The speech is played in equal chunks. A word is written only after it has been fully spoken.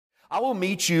I will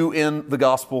meet you in the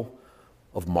Gospel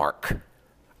of Mark.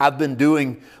 I've been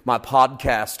doing my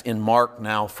podcast in Mark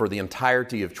now for the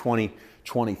entirety of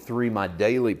 2023, my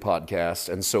daily podcast.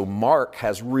 And so Mark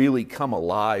has really come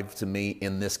alive to me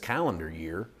in this calendar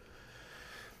year.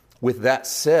 With that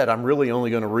said, I'm really only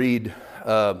going to read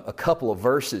a couple of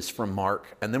verses from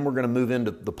Mark, and then we're going to move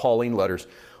into the Pauline letters.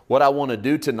 What I want to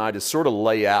do tonight is sort of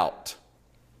lay out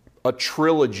a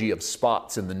trilogy of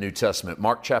spots in the New Testament.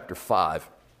 Mark chapter 5.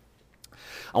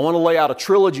 I want to lay out a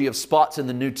trilogy of spots in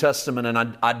the New Testament,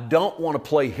 and I don't want to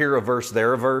play here a verse,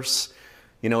 there a verse,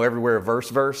 everywhere a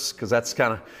verse, because that's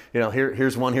kind of,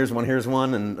 here's one,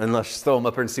 and let's just throw them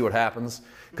up here and see what happens,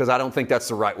 because I don't think that's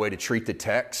the right way to treat the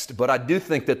text. But I do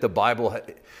think that the Bible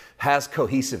has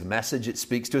cohesive message. It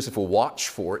speaks to us if we'll watch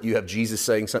for it. You have Jesus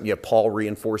saying something, you have Paul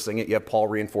reinforcing it, you have Paul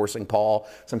reinforcing Paul,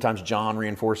 sometimes John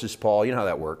reinforces Paul. You know how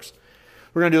that works.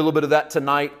 We're going to do a little bit of that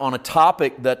tonight on a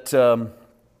topic that...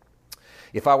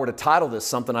 if I were to title this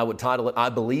something, I would title it, I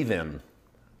believe in.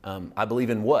 I believe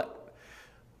in what?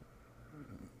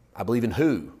 I believe in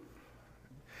who?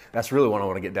 That's really what I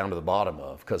want to get down to the bottom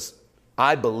of, because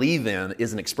I believe in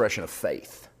is an expression of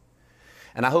faith.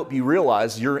 And I hope you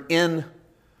realize you are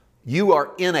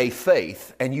in a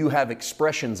faith and you have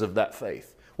expressions of that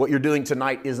faith. What you're doing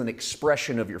tonight is an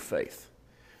expression of your faith.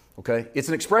 Okay? It's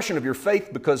an expression of your faith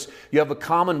because you have a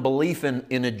common belief in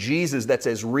a Jesus that's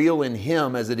as real in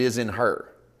Him as it is in her.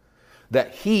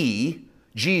 That He,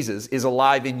 Jesus, is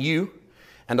alive in you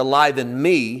and alive in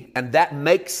me, and that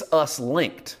makes us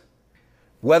linked.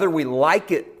 Whether we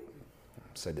like it,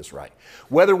 say this right,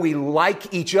 whether we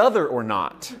like each other or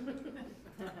not.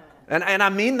 And I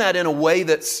mean that in a way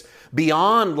that's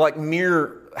beyond like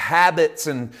mere habits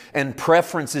and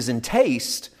preferences and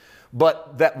taste,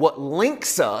 but that what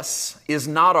links us is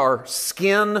not our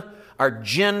skin, our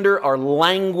gender, our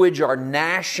language, our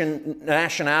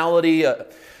nationality, our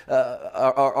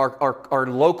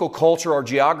local culture, our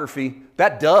geography.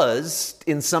 That does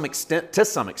to some extent,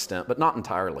 but not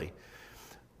entirely.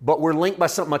 But we're linked by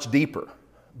something much deeper,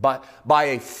 by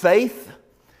a faith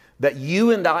that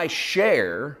you and I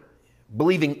share,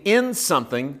 believing in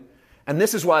something, and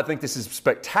this is why I think this is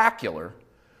spectacular,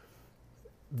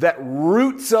 that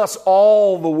roots us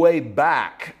all the way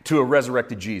back to a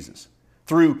resurrected Jesus.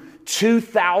 Through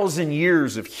 2,000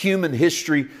 years of human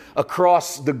history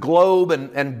across the globe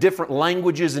and different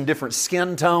languages and different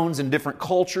skin tones and different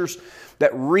cultures,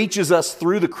 that reaches us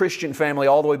through the Christian family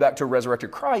all the way back to a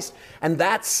resurrected Christ. And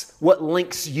that's what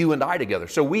links you and I together.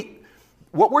 So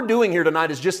what we're doing here tonight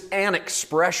is just an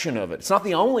expression of it. It's not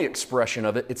the only expression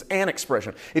of it, it's an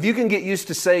expression. If you can get used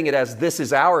to saying it as this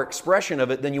is our expression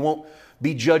of it, then you won't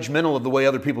be judgmental of the way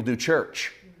other people do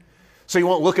church. So you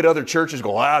won't look at other churches and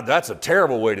go, that's a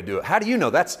terrible way to do it. How do you know?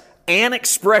 That's an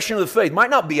expression of the faith. It might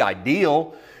not be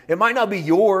ideal. It might not be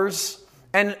yours.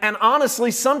 And honestly,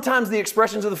 sometimes the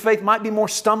expressions of the faith might be more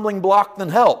stumbling block than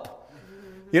help.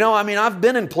 I've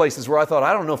been in places where I thought,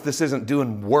 I don't know if this isn't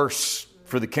doing worse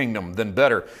for the kingdom than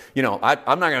better.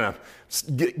 I'm not going to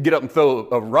get up and throw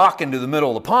a rock into the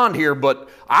middle of the pond here, but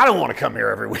I don't want to come here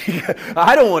every week.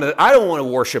 I don't want to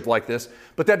worship like this.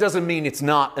 But that doesn't mean it's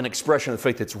not an expression of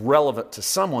faith that's relevant to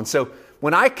someone. So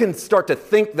when I can start to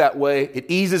think that way, it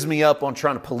eases me up on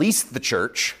trying to police the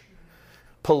church,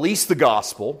 police the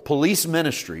gospel, police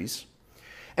ministries,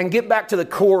 and get back to the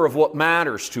core of what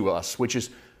matters to us, which is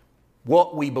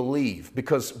what we believe.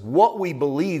 Because what we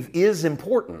believe is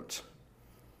important.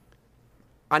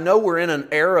 I know we're in an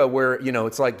era where,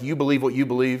 it's like you believe what you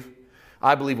believe,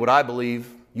 I believe what I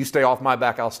believe, you stay off my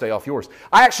back, I'll stay off yours.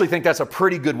 I actually think that's a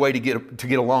pretty good way to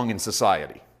get along in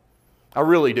society. I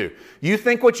really do. You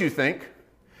think what you think,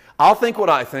 I'll think what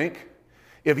I think.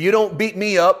 If you don't beat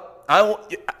me up,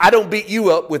 I don't beat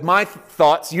you up with my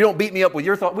thoughts, you don't beat me up with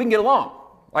your thoughts, we can get along.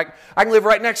 Like, I can live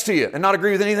right next to you and not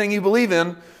agree with anything you believe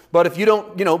in, but if you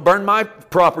don't, burn my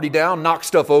property down, knock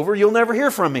stuff over, you'll never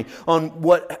hear from me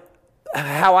on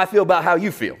how I feel about how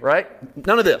you feel, right?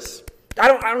 None of this. I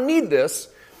don't need this.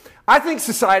 I think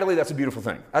societally that's a beautiful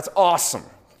thing. That's awesome.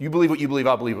 You believe what you believe,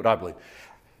 I believe what I believe.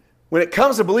 When it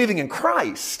comes to believing in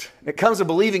Christ, it comes to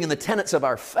believing in the tenets of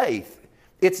our faith,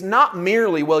 it's not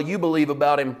merely, you believe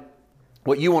about Him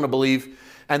what you want to believe,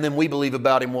 and then we believe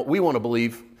about Him what we want to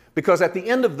believe. Because at the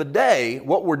end of the day,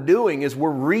 what we're doing is we're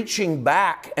reaching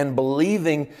back and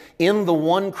believing in the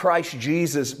one Christ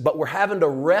Jesus, but we're having to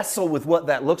wrestle with what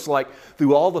that looks like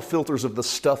through all the filters of the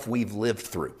stuff we've lived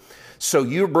through. So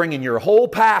you're bringing your whole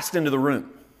past into the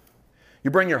room.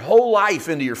 You bring your whole life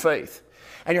into your faith.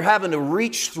 And you're having to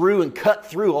reach through and cut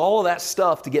through all of that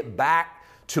stuff to get back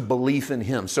to belief in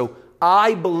Him. So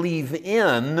I believe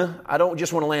in, I don't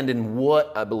just want to land in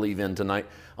what I believe in tonight.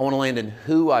 I I want to land in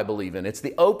who I believe in. It's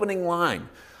the opening line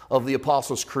of the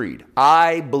Apostles' Creed.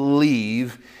 I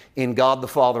believe in God the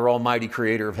Father Almighty,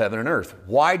 creator of heaven and earth.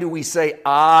 Why do we say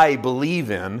I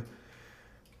believe in?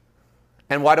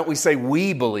 And why don't we say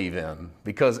we believe in?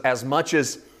 Because as much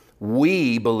as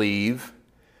we believe,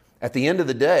 at the end of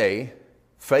the day,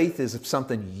 faith is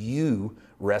something you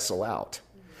wrestle out.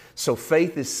 So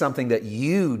faith is something that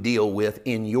you deal with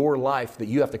in your life that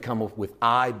you have to come up with,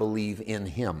 I believe in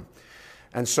Him.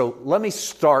 And so let me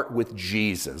start with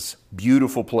Jesus.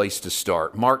 Beautiful place to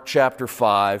start. Mark chapter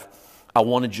 5. I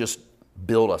want to just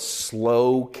build a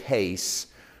slow case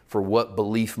for what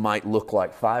belief might look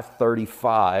like.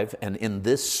 5:35, and in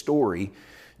this story,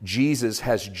 Jesus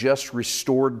has just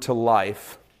restored to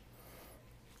life,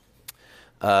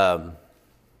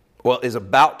 is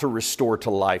about to restore to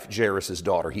life Jairus'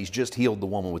 daughter. He's just healed the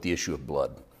woman with the issue of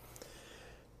blood.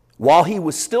 While he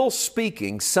was still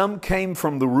speaking, some came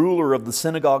from the ruler of the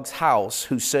synagogue's house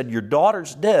who said, "Your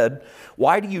daughter's dead.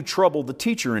 Why do you trouble the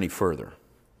teacher any further?"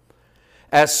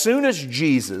 As soon as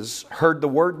Jesus heard the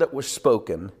word that was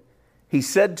spoken, he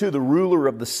said to the ruler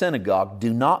of the synagogue,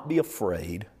 "Do not be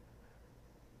afraid."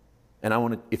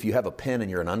 And if you have a pen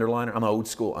and you're an underliner, I'm an old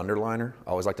school underliner.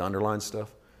 I always like to underline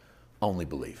stuff. Only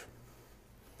believe.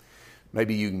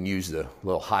 Maybe you can use the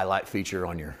little highlight feature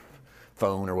on your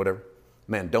phone or whatever.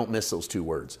 Man, don't miss those two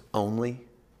words. Only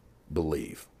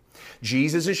believe.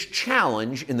 Jesus'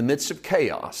 challenge in the midst of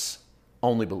chaos,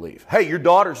 only believe. Hey, your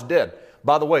daughter's dead.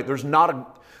 By the way,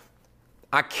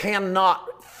 I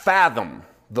cannot fathom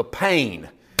the pain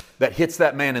that hits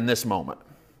that man in this moment.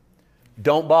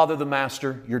 Don't bother the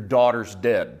master. Your daughter's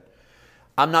dead.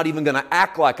 I'm not even going to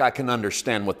act like I can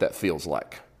understand what that feels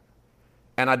like.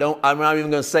 And I'm not even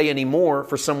going to say any more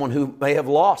for someone who may have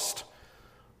lost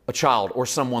a child or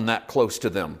someone that close to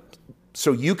them.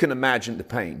 So you can imagine the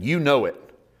pain. You know it.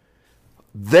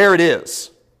 There it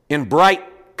is. In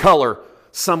bright color,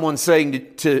 someone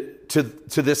saying to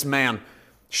this man,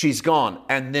 she's gone.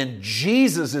 And then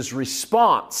Jesus'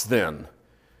 response then,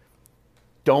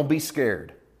 don't be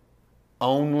scared.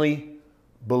 Only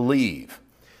believe.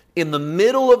 In the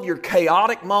middle of your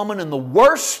chaotic moment and the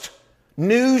worst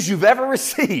news you've ever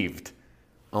received,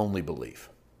 only believe.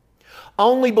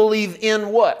 Only believe in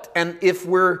what? And if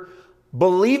we're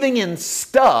believing in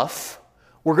stuff,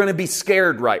 we're going to be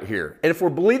scared right here. And if we're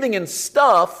believing in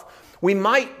stuff, we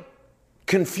might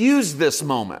confuse this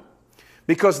moment.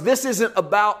 Because this isn't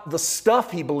about the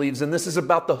stuff he believes in. This is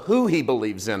about the who he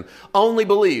believes in. Only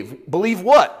believe. Believe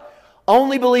what?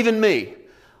 Only believe in me.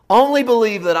 Only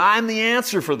believe that I'm the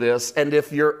answer for this. And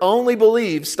if your only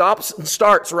believe stops and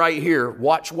starts right here,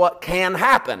 watch what can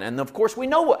happen. And of course, we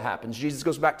know what happens. Jesus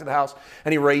goes back to the house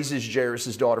and he raises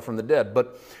Jairus' daughter from the dead.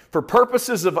 But for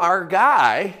purposes of our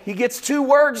guy, he gets two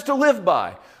words to live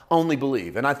by. Only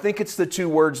believe. And I think it's the two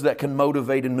words that can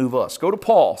motivate and move us. Go to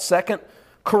Paul, 2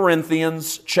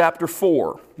 Corinthians chapter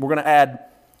 4. We're going to add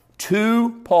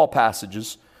 2 Paul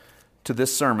passages to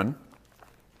this sermon.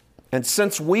 And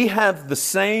since we have the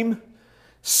same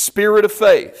spirit of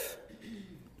faith,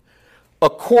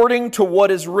 according to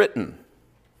what is written,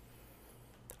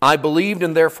 I believed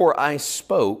and therefore I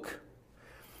spoke,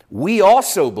 we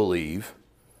also believe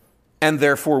and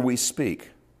therefore we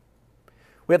speak.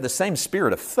 We have the same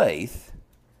spirit of faith,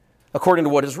 according to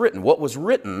what is written. What was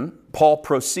written, Paul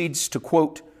proceeds to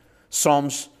quote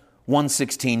Psalms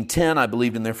 116:10, I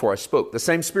believed and therefore I spoke. The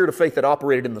same spirit of faith that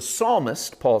operated in the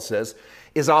psalmist, Paul says,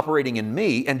 is operating in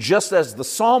me. And just as the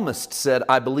psalmist said,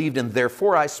 I believed and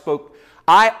therefore I spoke,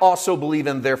 I also believe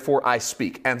and therefore I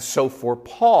speak. And so for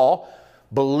Paul,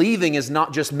 believing is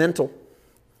not just mental.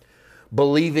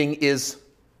 Believing is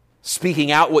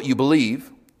speaking out what you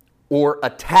believe or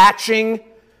attaching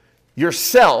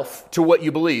yourself to what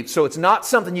you believe. So it's not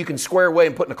something you can square away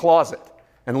and put in a closet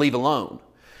and leave alone.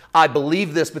 I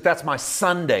believe this, but that's my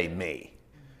Sunday me.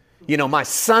 You know, my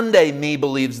Sunday me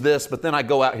believes this, but then I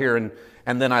go out here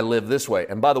and then I live this way.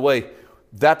 And by the way,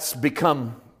 that's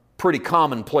become pretty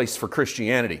commonplace for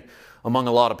Christianity among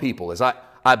a lot of people. Is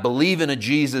I believe in a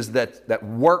Jesus that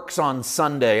works on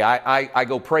Sunday. I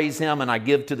go praise Him and I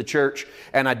give to the church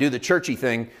and I do the churchy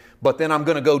thing, but then I'm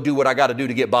going to go do what I got to do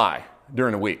to get by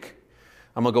during the week.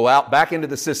 I'm going to go out back into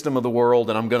the system of the world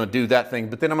and I'm going to do that thing,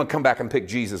 but then I'm going to come back and pick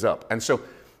Jesus up. And so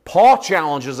Paul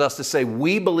challenges us to say,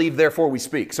 we believe, therefore we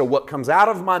speak. So what comes out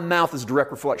of my mouth is a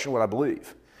direct reflection of what I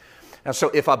believe. And so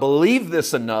if I believe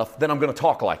this enough, then I'm going to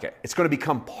talk like it. It's going to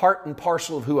become part and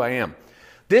parcel of who I am.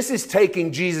 This is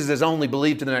taking Jesus as only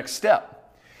believe to the next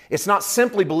step. It's not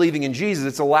simply believing in Jesus.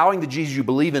 It's allowing the Jesus you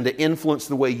believe in to influence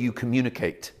the way you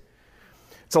communicate.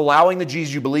 It's allowing the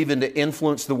Jesus you believe in to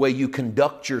influence the way you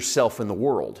conduct yourself in the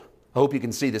world. I hope you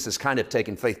can see this is kind of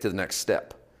taking faith to the next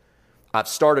step. I've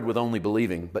started with only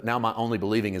believing, but now my only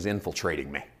believing is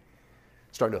infiltrating me.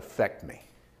 It's starting to affect me.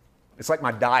 It's like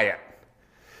my diet.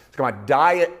 My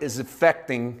diet is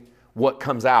affecting what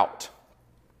comes out.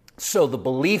 So the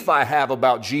belief I have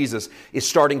about Jesus is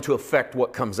starting to affect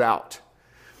what comes out.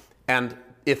 And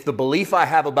if the belief I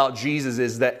have about Jesus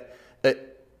is that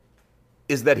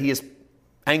he is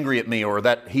angry at me, or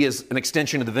that he is an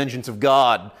extension of the vengeance of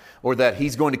God, or that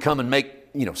he's going to come and make,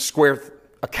 square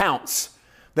accounts,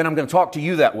 then I'm going to talk to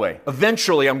you that way.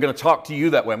 Eventually, I'm going to talk to you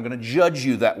that way. I'm going to judge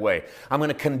you that way. I'm going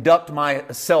to conduct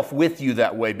myself with you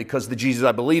that way, because the Jesus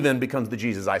I believe in becomes the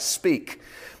Jesus I speak.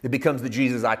 It becomes the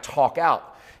Jesus I talk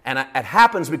out. And it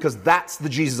happens because that's the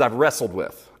Jesus I've wrestled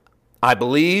with. I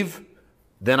believe,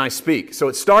 then I speak. So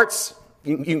it starts,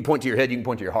 you can point to your head, you can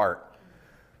point to your heart.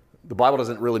 The Bible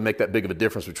doesn't really make that big of a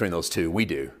difference between those two. We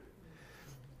do.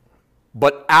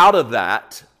 But out of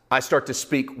that, I start to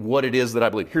speak what it is that I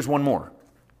believe. Here's one more.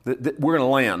 We're going to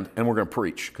land and we're going to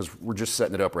preach, because we're just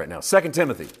setting it up right now. 2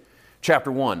 Timothy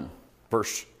chapter 1,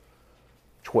 verse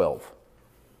 12.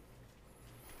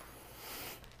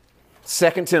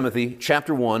 2 Timothy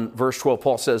chapter 1, verse 12,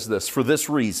 Paul says this, "For this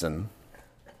reason,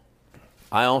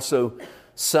 I also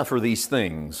suffer these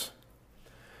things.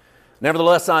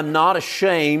 Nevertheless, I'm not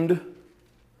ashamed,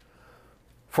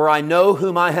 for I know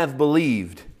whom I have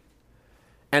believed,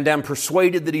 and am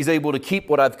persuaded that he's able to keep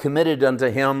what I've committed unto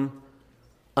him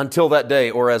until that day,"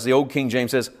 or as the old King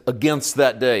James says, against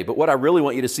that day. But what I really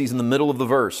want you to see is in the middle of the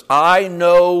verse. I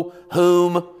know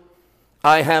whom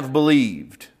I have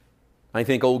believed. I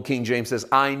think old King James says,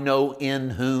 I know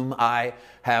in whom I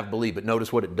have believed. But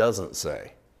notice what it doesn't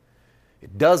say.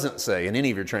 It doesn't say in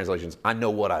any of your translations, I know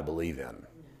what I believe in.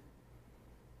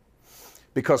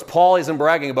 Because Paul isn't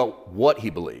bragging about what he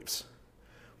believes.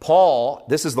 Paul,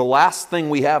 this is the last thing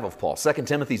we have of Paul. 2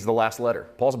 Timothy is the last letter.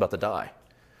 Paul's about to die.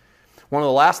 One of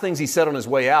the last things he said on his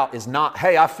way out is not,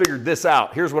 hey, I figured this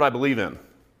out. Here's what I believe in.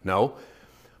 No.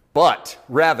 But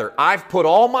rather, I've put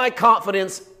all my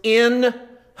confidence in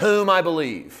whom I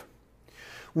believe.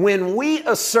 When we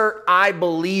assert I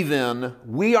believe in,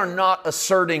 we are not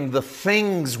asserting the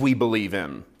things we believe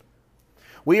in.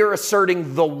 We are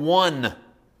asserting the one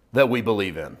that we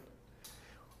believe in.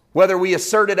 Whether we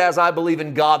assert it as I believe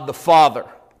in God the Father,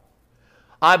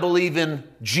 I believe in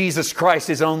Jesus Christ,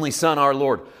 His only Son, our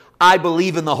Lord. I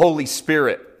believe in the Holy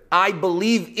Spirit. I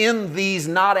believe in these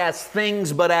not as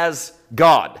things, but as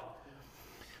God.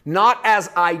 Not as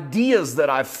ideas that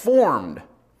I've formed,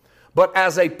 but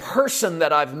as a person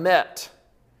that I've met.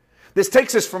 This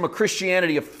takes us from a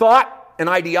Christianity of thought and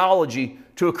ideology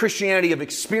to a Christianity of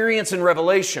experience and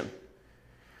revelation.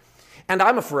 And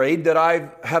I'm afraid that I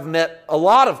have met a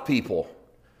lot of people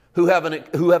who have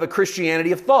a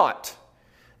Christianity of thought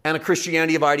and a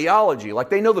Christianity of ideology. Like,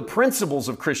 they know the principles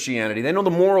of Christianity. They know the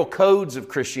moral codes of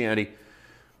Christianity.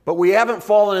 But we haven't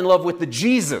fallen in love with the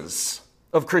Jesus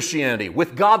of Christianity,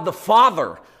 with God the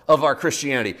Father of our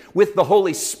Christianity, with the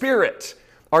Holy Spirit,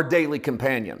 our daily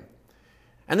companion.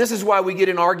 And this is why we get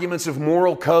in arguments of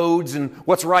moral codes and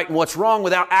what's right and what's wrong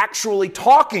without actually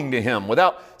talking to Him,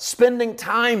 without spending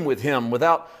time with Him,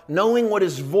 without knowing what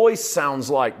His voice sounds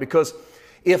like. Because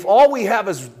if all we have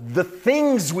is the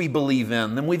things we believe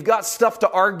in, then we've got stuff to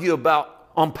argue about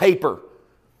on paper.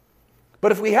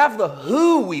 But if we have the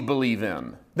who we believe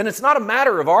in, then it's not a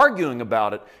matter of arguing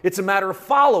about it. It's a matter of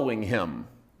following Him.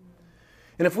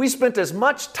 And if we spent as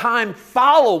much time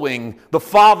following the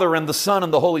Father and the Son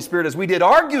and the Holy Spirit as we did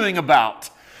arguing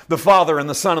about the Father and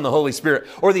the Son and the Holy Spirit,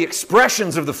 or the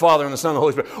expressions of the Father and the Son and the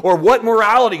Holy Spirit, or what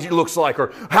morality looks like,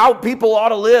 or how people ought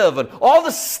to live, and all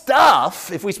the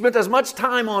stuff, if we spent as much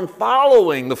time on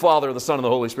following the Father, the Son, and the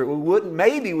Holy Spirit,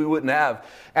 we wouldn't have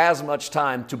as much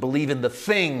time to believe in the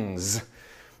things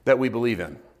that we believe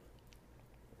in.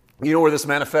 You know where this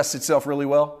manifests itself really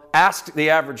well? Ask the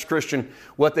average Christian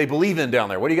what they believe in down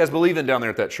there. What do you guys believe in down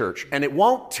there at that church? And it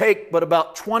won't take but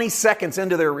about 20 seconds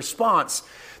into their response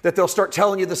that they'll start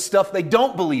telling you the stuff they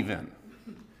don't believe in.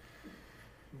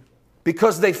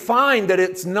 Because they find that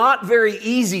it's not very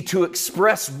easy to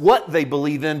express what they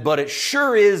believe in, but it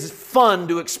sure is fun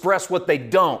to express what they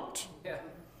don't.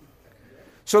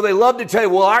 So they love to tell you,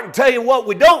 well, I can tell you what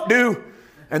we don't do.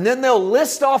 And then they'll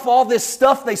list off all this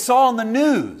stuff they saw on the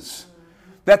news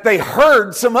that they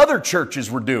heard some other churches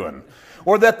were doing,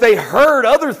 or that they heard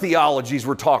other theologies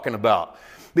were talking about.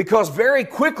 Because very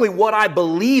quickly what I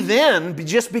believe in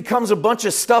just becomes a bunch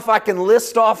of stuff I can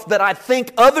list off that I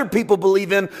think other people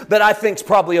believe in that I think is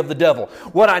probably of the devil.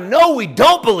 What I know we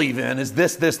don't believe in is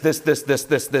this, and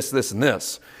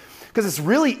this. Because it's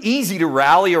really easy to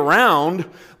rally around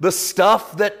the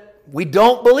stuff that we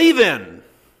don't believe in.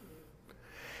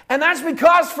 And that's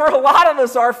because for a lot of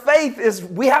us, our faith is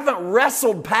we haven't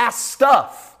wrestled past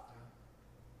stuff.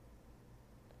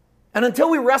 And until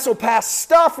we wrestle past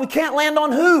stuff, we can't land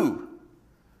on who.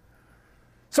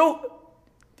 So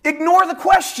ignore the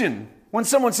question when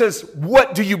someone says,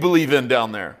 what do you believe in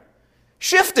down there?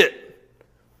 Shift it.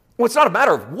 Well, it's not a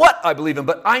matter of what I believe in,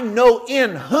 but I know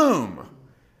in whom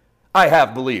I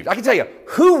have believed. I can tell you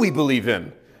who we believe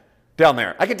in down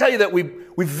there. I can tell you that we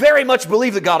very much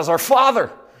believe that God is our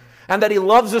Father and that He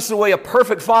loves us the way a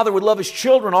perfect father would love his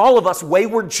children, all of us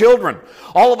wayward children,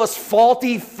 all of us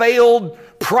faulty, failed,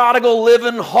 prodigal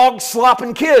living,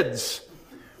 hog-slopping kids.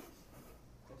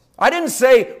 I didn't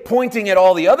say pointing at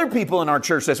all the other people in our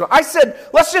church this way. I said,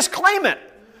 let's just claim it.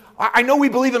 I know we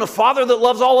believe in a Father that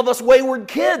loves all of us wayward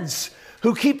kids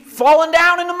who keep falling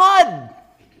down in the mud.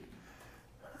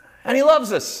 And He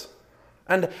loves us.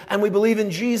 And we believe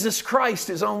in Jesus Christ,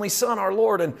 His only Son, our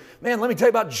Lord. And man, let me tell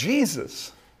you about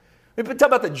Jesus. Let me tell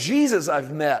you about the Jesus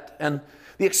I've met and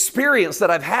the experience that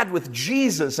I've had with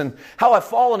Jesus and how I've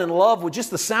fallen in love with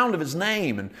just the sound of His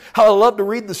name and how I love to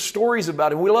read the stories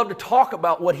about Him. We love to talk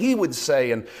about what He would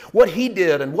say and what He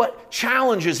did and what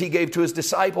challenges He gave to His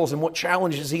disciples and what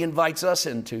challenges He invites us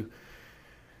into.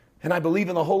 And I believe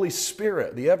in the Holy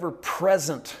Spirit, the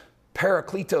ever-present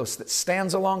Parakletos that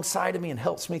stands alongside of me and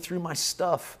helps me through my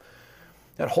stuff,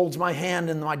 that holds my hand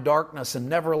in my darkness and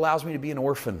never allows me to be an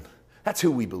orphan. That's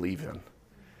who we believe in.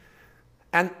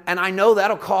 And I know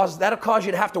that'll cause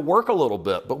you to have to work a little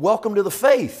bit, but welcome to the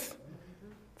faith.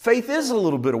 Faith is a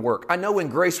little bit of work. I know in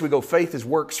grace we go, faith is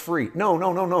works free.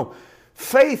 No.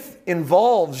 Faith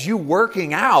involves you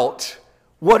working out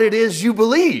what it is you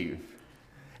believe.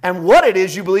 And what it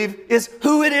is you believe is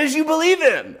who it is you believe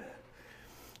in.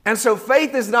 And so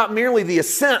faith is not merely the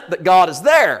assent that God is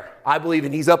there. I believe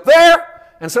in He's up there,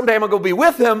 and someday I'm going to go be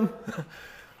with Him.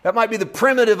 That might be the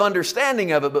primitive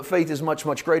understanding of it, but faith is much,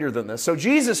 much greater than this. So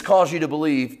Jesus calls you to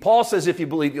believe. Paul says if you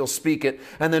believe, you'll speak it.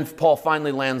 And then Paul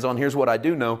finally lands on, here's what I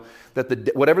do know,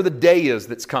 that whatever the day is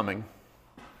that's coming,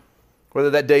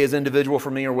 whether that day is individual for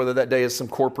me or whether that day is some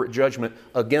corporate judgment,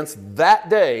 against that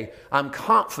day, I'm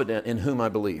confident in whom I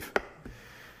believe.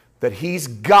 That He's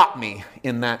got me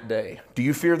in that day. Do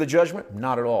you fear the judgment?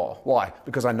 Not at all. Why?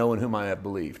 Because I know in whom I have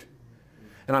believed.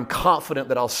 And I'm confident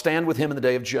that I'll stand with Him in the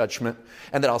day of judgment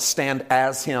and that I'll stand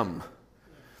as Him.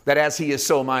 That as He is,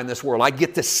 so am I in this world. I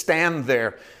get to stand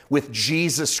there with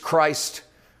Jesus Christ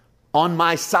on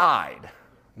my side.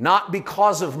 Not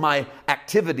because of my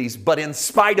activities, but in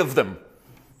spite of them.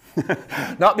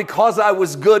 Not because I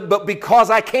was good, but because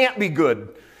I can't be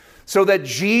good. So that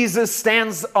Jesus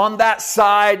stands on that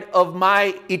side of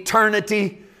my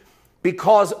eternity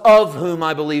because of whom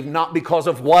I believe, not because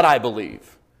of what I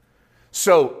believe.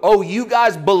 So, you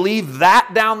guys believe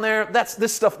that down there?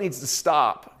 This stuff needs to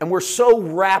stop. And we're so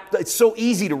wrapped, it's so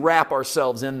easy to wrap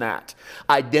ourselves in that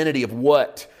identity of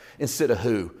what instead of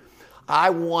who. I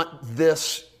want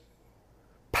this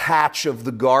patch of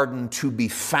the garden to be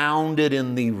founded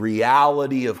in the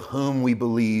reality of whom we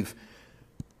believe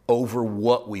over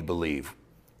what we believe.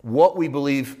 What we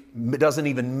believe doesn't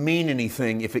even mean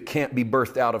anything if it can't be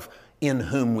birthed out of in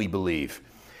whom we believe.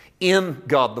 In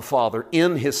God the Father,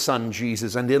 in His Son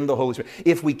Jesus, and in the Holy Spirit.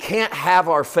 If we can't have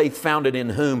our faith founded in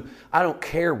whom, I don't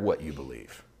care what you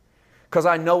believe. Because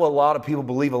I know a lot of people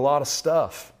believe a lot of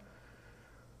stuff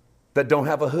that don't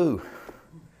have a who.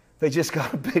 They just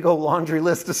got a big old laundry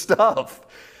list of stuff.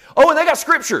 And they got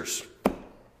scriptures.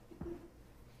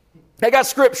 They got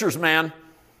scriptures, man.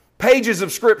 Pages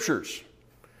of scriptures.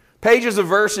 Pages of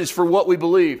verses for what we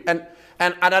believe. And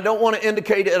I don't want to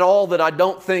indicate at all that I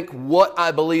don't think what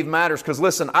I believe matters. Because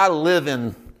listen, I live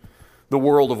in the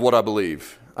world of what I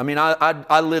believe. I mean,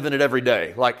 I live in it every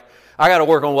day. Like, I got to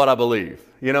work on what I believe.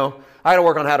 You know, I got to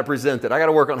work on how to present it. I got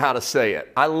to work on how to say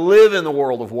it. I live in the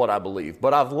world of what I believe.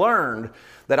 But I've learned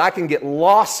that I can get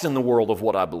lost in the world of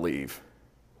what I believe.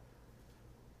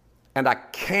 And I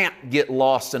can't get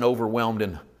lost and overwhelmed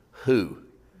in who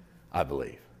I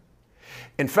believe.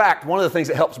 In fact, one of the things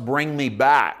that helps bring me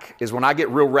back is when I get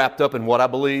real wrapped up in what I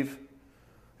believe.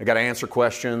 I got to answer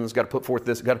questions, got to put forth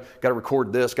this, got to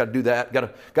record this, got to do that,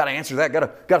 got to answer that,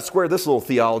 got to square this little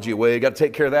theology away, got to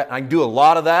take care of that. And I can do a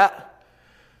lot of that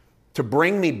to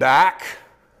bring me back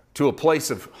to a place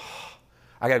of,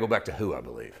 I got to go back to who I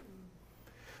believe.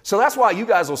 So that's why you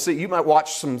guys will see, you might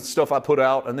watch some stuff I put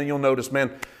out and then you'll notice,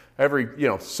 man, every,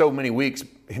 so many weeks,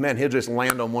 man, he'll just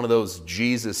land on one of those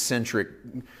Jesus-centric,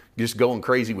 just going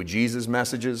crazy with Jesus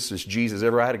messages. It's Jesus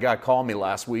ever. I had a guy call me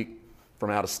last week from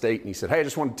out of state and he said, hey, I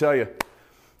just wanted to tell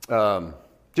you,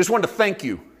 just wanted to thank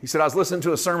you. He said, I was listening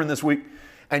to a sermon this week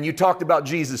and you talked about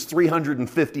Jesus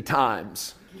 350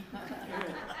 times.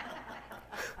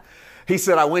 He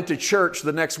said, I went to church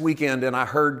the next weekend and I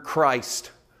heard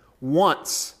Christ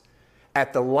once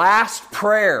at the last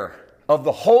prayer of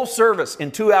the whole service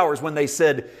in 2 hours when they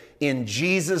said, in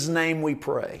Jesus' name we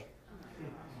pray.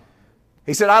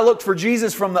 He said, I looked for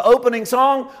Jesus from the opening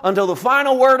song until the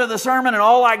final word of the sermon, and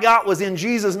all I got was in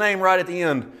Jesus' name right at the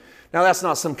end. Now, that's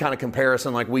not some kind of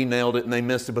comparison like we nailed it and they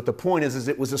missed it, but the point is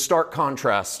it was a stark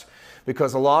contrast,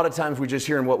 because a lot of times we're just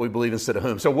hearing what we believe instead of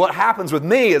whom. So what happens with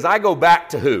me is I go back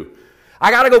to who. I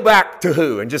got to go back to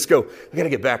who and just go, I got to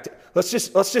get back to, let's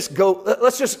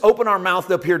just open our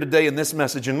mouth up here today in this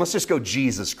message and let's just go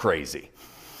Jesus crazy.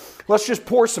 Let's just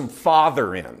pour some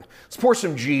Father in. Let's pour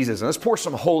some Jesus in. Let's pour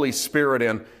some Holy Spirit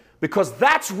in, because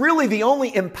that's really the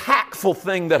only impactful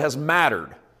thing that has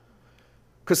mattered.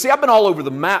 Because see, I've been all over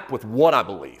the map with what I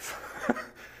believe.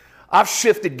 I've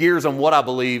shifted gears on what I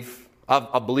believe.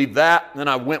 I believe that, and then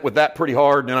I went with that pretty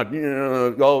hard, and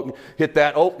then I hit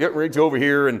that. Oh, get rigs over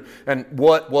here, and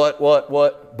what?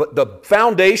 But the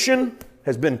foundation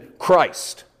has been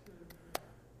Christ.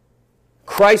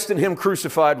 Christ and Him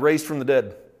crucified, raised from the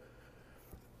dead.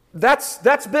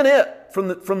 That's been it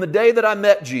from the day that I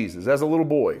met Jesus as a little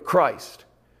boy, Christ.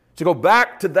 To go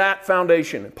back to that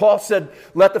foundation. Paul said,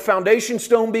 let the foundation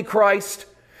stone be Christ.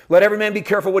 Let every man be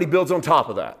careful what he builds on top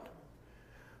of that.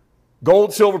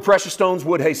 Gold, silver, precious stones,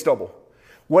 wood, hay, stubble.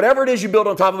 Whatever it is you build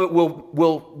on top of it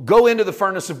will go into the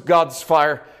furnace of God's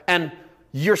fire, and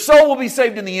your soul will be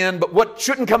saved in the end, but what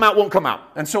shouldn't come out won't come out.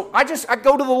 And so I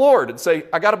go to the Lord and say,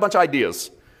 I got a bunch of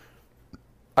ideas.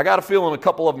 I got a feeling a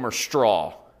couple of them are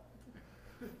straw.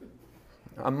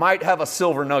 I might have a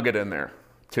silver nugget in there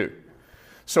too.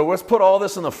 So let's put all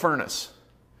this in the furnace.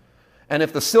 And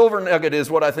if the silver nugget is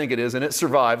what I think it is and it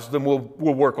survives, then we'll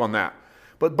work on that.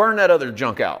 But burn that other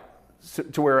junk out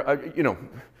to where,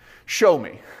 show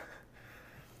me.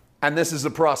 And this is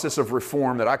the process of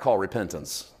reform that I call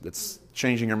repentance. That's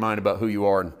changing your mind about who you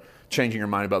are and changing your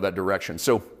mind about that direction.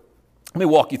 So let me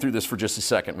walk you through this for just a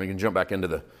second. We can jump back into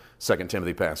the 2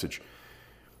 Timothy passage.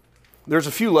 There's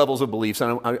a few levels of beliefs,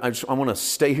 and I want to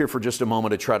stay here for just a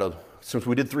moment to try to, since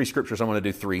we did 3 scriptures, I want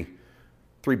to do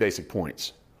three basic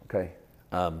points, okay?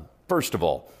 First of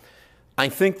all, I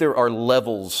think there are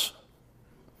levels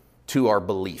to our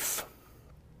belief.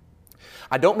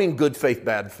 I don't mean good faith,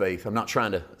 bad faith. I'm not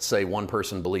trying to say one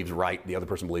person believes right, the other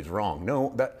person believes wrong.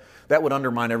 No, that would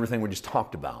undermine everything we just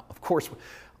talked about. Of course,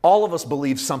 all of us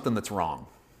believe something that's wrong.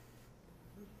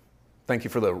 Thank you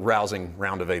for the rousing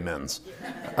round of amens.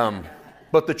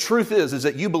 But the truth is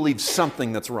that you believe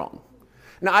something that's wrong.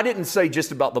 Now, I didn't say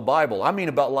just about the Bible. I mean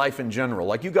about life in general.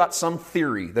 Like you got some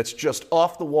theory that's just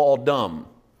off the wall dumb.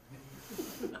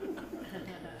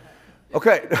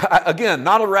 Okay, again,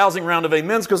 not a rousing round of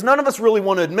amens, because none of us really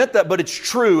want to admit that, but it's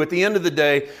true. At the end of the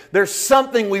day, there's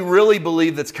something we really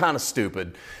believe that's kind of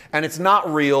stupid. And it's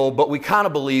not real, but we kind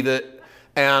of believe it.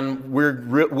 And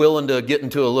we're willing to get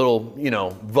into a little,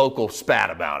 vocal spat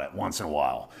about it once in a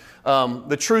while.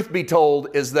 The truth be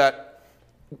told is that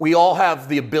we all have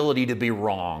the ability to be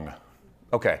wrong.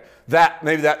 Okay,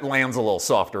 maybe that lands a little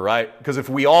softer, right? Because if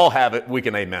we all have it, we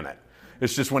can amen it.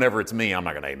 It's just whenever it's me, I'm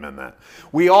not going to amen that.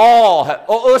 We all have,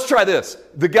 let's try this.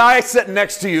 The guy sitting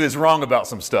next to you is wrong about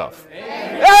some stuff.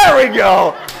 There we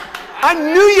go. I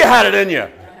knew you had it in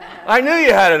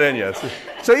you.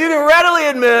 So you can readily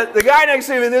admit the guy next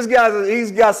to you,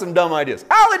 he's got some dumb ideas.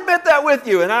 I'll admit that with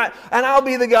you, and I'll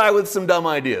be the guy with some dumb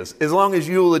ideas, as long as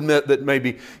you'll admit that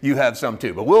maybe you have some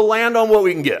too. But we'll land on what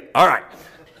we can get. All right.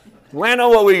 Land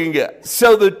on what we can get.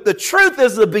 So the truth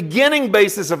is, the beginning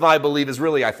basis of I believe is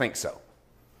really I think so.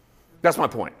 That's my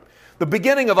point. The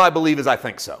beginning of I believe is I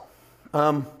think so.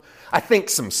 I think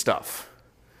some stuff.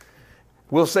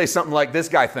 We'll say something like, this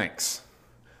guy thinks.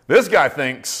 This guy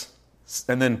thinks.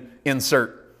 And then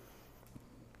insert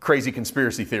crazy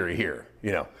conspiracy theory here.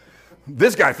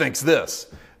 This guy thinks this.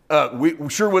 We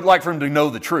sure would like for him to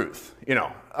know the truth.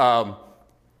 But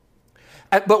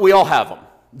we all have them.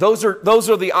 Those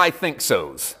are the I think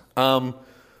so's.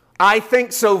 I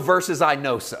think so versus I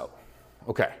know so.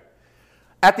 Okay.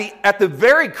 At the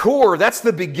very core, that's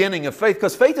the beginning of faith,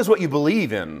 because faith is what you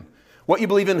believe in. What you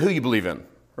believe in, who you believe in,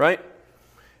 right?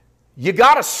 You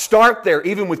got to start there,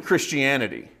 even with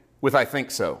Christianity, with I think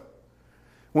so.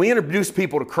 When we introduce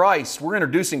people to Christ, we're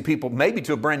introducing people maybe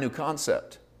to a brand new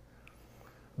concept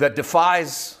that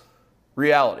defies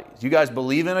reality. You guys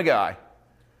believe in a guy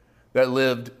that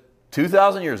lived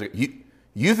 2,000 years ago.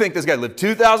 You think this guy lived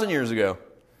 2,000 years ago,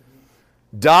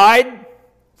 died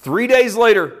 3 days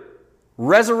later,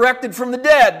 resurrected from the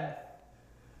dead,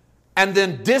 and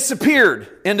then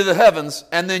disappeared into the heavens,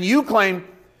 and then you claim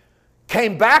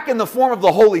came back in the form of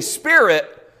the Holy Spirit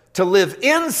to live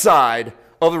inside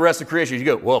of the rest of creation. You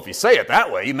go, well, if you say it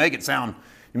that way, you make it sound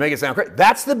crazy.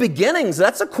 That's the beginnings.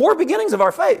 That's the core beginnings of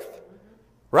our faith.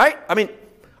 Right? I mean,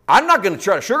 I'm not going to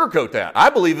try to sugarcoat that. I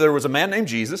believe there was a man named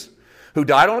Jesus who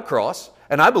died on a cross,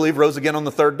 and I believe rose again on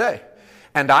the third day.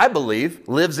 And I believe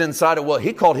lives inside of what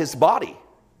he called his body.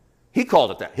 He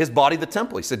called it that. His body, the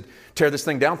temple. He said, tear this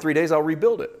thing down, 3 days, I'll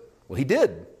rebuild it. Well, he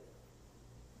did.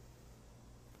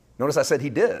 Notice I said he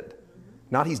did.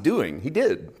 Not he's doing. He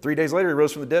did. 3 days later, he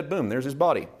rose from the dead. Boom, there's his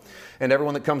body. And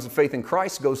everyone that comes to faith in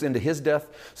Christ goes into his death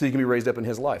so he can be raised up in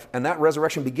his life. And that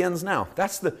resurrection begins now.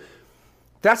 That's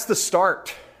the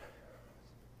start.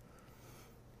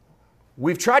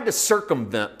 We've tried to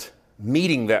circumvent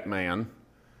meeting that man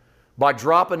by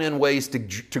dropping in ways to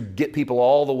get people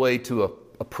all the way to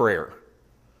a prayer.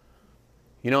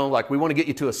 You know, like we want to get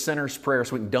you to a sinner's prayer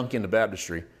so we can dunk you into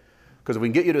baptistry. Because if we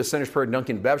can get you to a sinner's prayer and dunk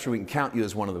you into baptistry, we can count you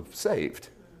as one of the saved.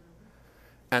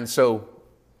 And so,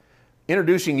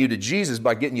 introducing you to Jesus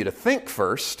by getting you to think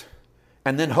first,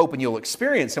 and then hoping you'll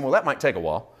experience him, well, that might take a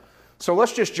while. So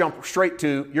let's just jump straight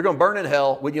to, you're going to burn in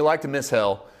hell. Would you like to miss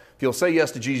hell? If you'll say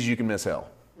yes to Jesus, you can miss hell.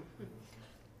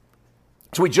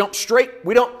 So we jump straight.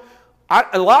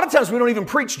 A lot of times we don't even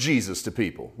preach Jesus to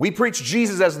people. We preach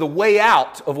Jesus as the way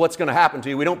out of what's going to happen to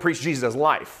you. We don't preach Jesus as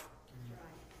life.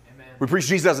 Amen. We preach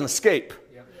Jesus as an escape.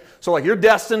 Yep. So like you're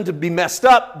destined to be messed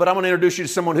up, but I'm going to introduce you to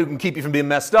someone who can keep you from being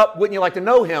messed up. Wouldn't you like to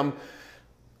know him?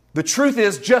 The truth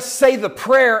is, just say the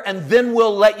prayer and then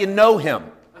we'll let you know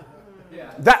him.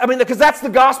 Because that's the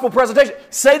gospel presentation.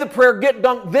 Say the prayer, get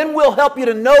dunked, then we'll help you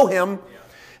to know him. Yeah.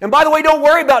 And by the way, don't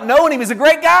worry about knowing him. He's a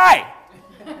great guy.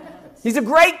 He's a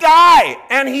great guy.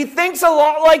 And he thinks a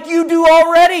lot like you do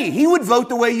already. He would vote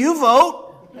the way you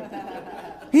vote.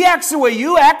 He acts the way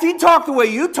you act. He'd talk the way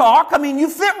you talk. I mean, you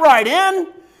fit right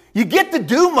in. You get to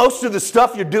do most of the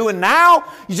stuff you're doing now.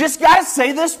 You just got to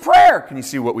say this prayer. Can you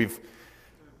see what we've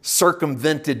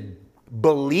circumvented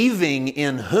believing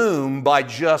in whom by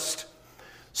just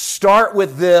start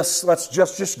with this. Let's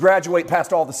just graduate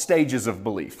past all the stages of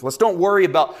belief. Let's don't worry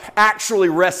about actually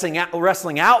wrestling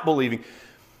out believing.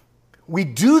 We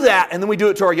do that, and then we do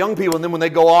it to our young people, and then when they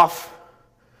go off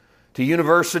to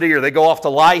university or they go off to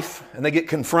life and they get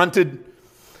confronted,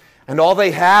 and all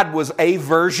they had was a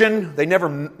version.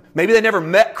 Maybe they never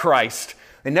met Christ.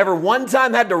 They never one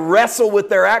time had to wrestle with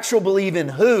their actual belief in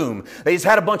whom. They just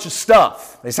had a bunch of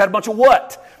stuff. They just had a bunch of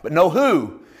what, but no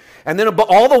who. And then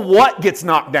all the what gets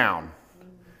knocked down.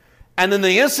 And then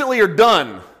they instantly are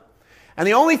done. And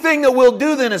the only thing that we'll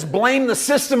do then is blame the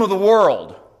system of the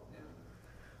world.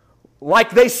 Like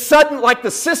the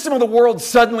system of the world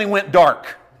suddenly went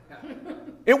dark.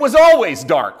 It was always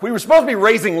dark. We were supposed to be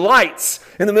raising lights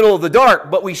in the middle of the dark,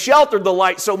 but we sheltered the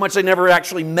light so much they never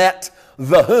actually met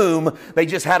the whom. They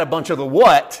just had a bunch of the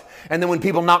what. And then when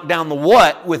people knock down the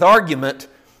what with argument,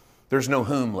 there's no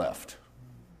whom left.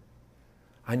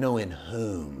 I know in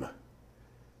whom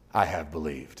I have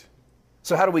believed.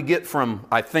 So how do we get from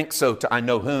I think so to I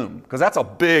know whom? Because that's a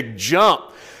big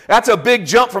jump. That's a big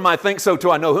jump from I think so to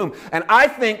I know whom. And I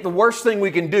think the worst thing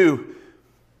we can do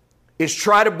is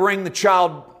try to bring the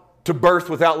child to birth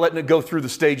without letting it go through the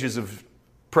stages of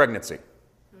pregnancy.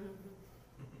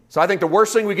 So I think the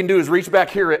worst thing we can do is reach back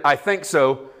here at I think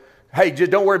so. Hey,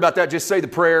 don't worry about that. Just say the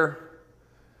prayer.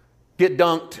 Get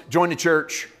dunked. Join the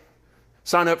church.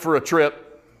 Sign up for a trip.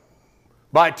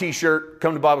 Buy a t-shirt,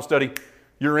 come to Bible study,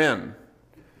 you're in.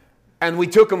 And we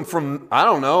took them from, I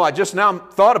don't know, I just now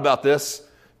thought about this,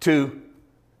 to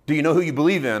do you know who you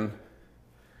believe in?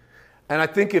 And I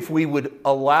think if we would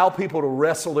allow people to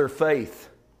wrestle their faith,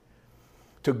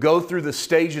 to go through the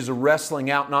stages of wrestling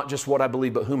out not just what I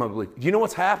believe, but whom I believe. Do you know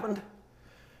what's happened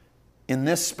in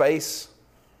this space,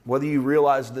 whether you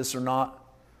realize this or not?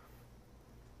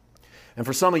 And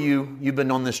for some of you, you've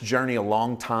been on this journey a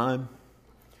long time.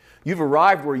 You've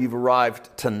arrived where you've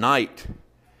arrived tonight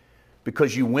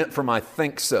because you went from I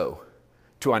think so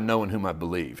to I know in whom I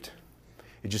believed.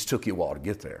 It just took you a while to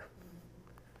get there.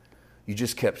 You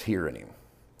just kept hearing him,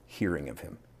 hearing of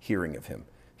him, hearing of him,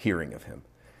 hearing of him,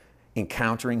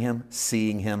 encountering him,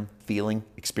 seeing him, feeling,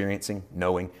 experiencing,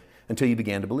 knowing, until you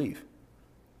began to believe.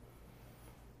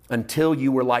 Until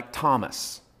you were like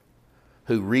Thomas,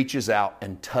 who reaches out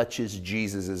and touches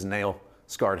Jesus'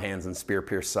 nail-scarred hands and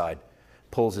spear-pierced side,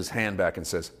 pulls his hand back and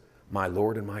says, my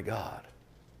Lord and my God.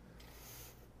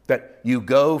 That you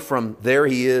go from there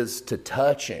he is to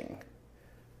touching.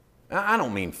 I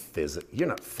don't mean physically. You're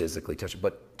not physically touching,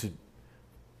 but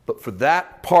for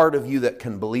that part of you that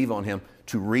can believe on him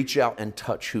to reach out and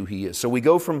touch who he is. So we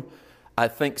go from I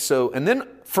think so, and then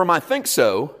from I think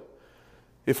so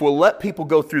if we'll let people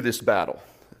go through this battle.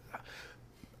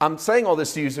 I'm saying all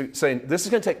this to you, saying this is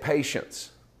going to take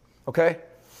patience, okay?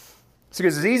 It's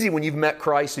because it's easy when you've met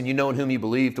Christ and you know in whom you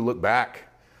believe to look back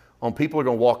on people who are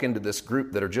going to walk into this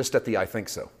group that are just at the I think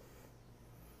so.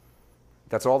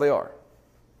 That's all they are.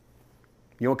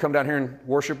 You want to come down here and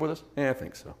worship with us? Yeah, I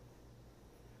think so. So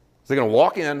they're going to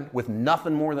walk in with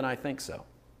nothing more than I think so.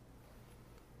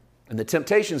 And the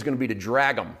temptation is going to be to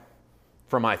drag them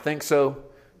from I think so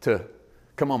to,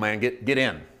 come on man, get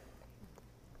in.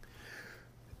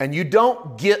 And you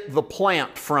don't get the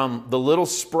plant from the little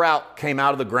sprout came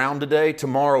out of the ground today,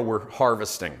 tomorrow we're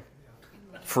harvesting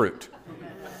fruit.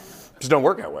 It just don't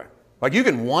work that way. Like you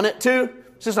can want it to,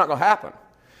 it's just not going to happen.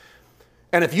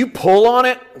 And if you pull on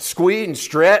it, squeeze and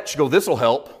stretch, go, this will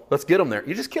help, let's get them there,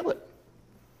 you just kill it.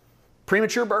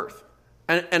 Premature birth.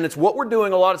 And it's what we're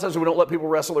doing a lot of times when we don't let people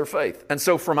wrestle their faith. And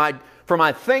so from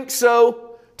I think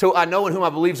so to I know in whom I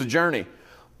believe is a journey.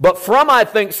 But from I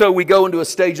think so, we go into a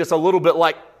stage that's a little bit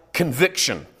like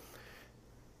conviction.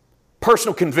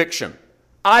 Personal conviction.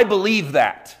 I believe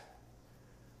that.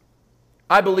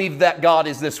 I believe that God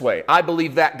is this way. I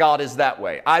believe that God is that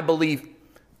way. I believe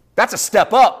that's a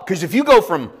step up. Because if you go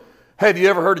from, hey, have you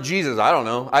ever heard of Jesus? I don't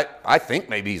know. I think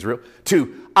maybe he's real.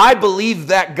 To, I believe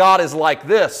that God is like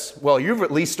this. Well, you've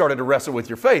at least started to wrestle with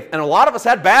your faith. And a lot of us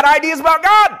had bad ideas about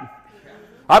God.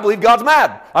 I believe God's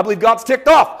mad. I believe God's ticked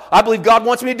off. I believe God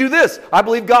wants me to do this. I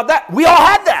believe God that. We all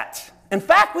had that. In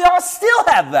fact, we all still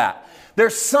have that.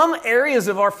 There's some areas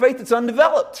of our faith that's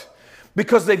undeveloped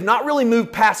because they've not really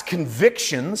moved past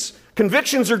convictions.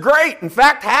 Convictions are great. In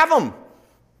fact, have them.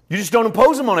 You just don't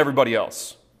impose them on everybody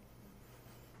else.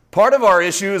 Part of our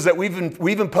issue is that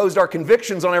we've imposed our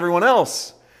convictions on everyone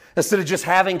else instead of just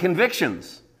having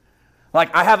convictions.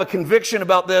 Like, I have a conviction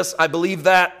about this. I believe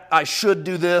that. I should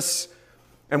do this.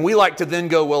 And we like to then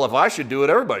go, well, if I should do it,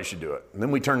 everybody should do it. And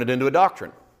then we turn it into a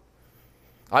doctrine.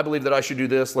 I believe that I should do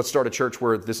this. Let's start a church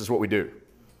where this is what we do.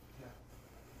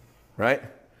 Right?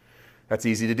 That's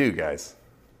easy to do, guys.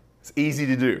 It's easy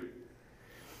to do.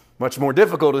 Much more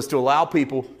difficult is to allow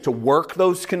people to work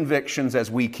those convictions as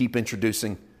we keep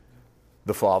introducing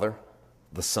the Father,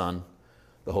 the Son,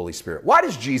 the Holy Spirit. Why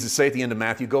does Jesus say at the end of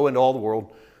Matthew, go into all the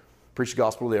world, preach the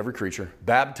gospel to every creature,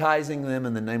 baptizing them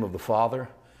in the name of the Father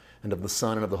and of the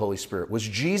Son and of the Holy Spirit? Was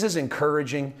Jesus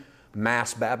encouraging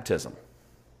mass baptism?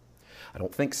 I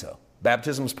don't think so.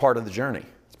 Baptism is part of the journey.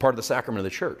 It's part of the sacrament of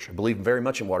the church. I believe very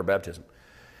much in water baptism.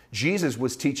 Jesus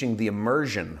was teaching the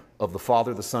immersion of the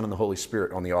Father, the Son, and the Holy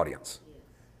Spirit on the audience.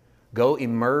 Go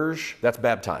immerse, that's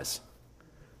baptize.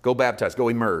 Go baptize, go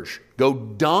immerse. Go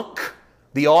dunk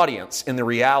the audience in the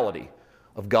reality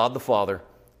of God the Father,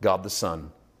 God the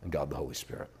Son, and God the Holy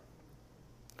Spirit.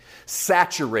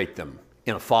 Saturate them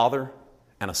in a Father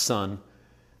and a Son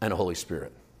and a Holy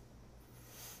Spirit.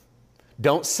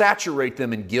 Don't saturate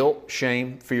them in guilt,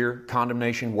 shame, fear,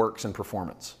 condemnation, works, and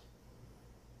performance.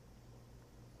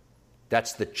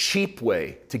 That's the cheap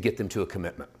way to get them to a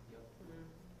commitment.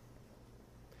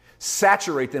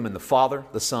 Saturate them in the Father,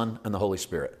 the Son, and the Holy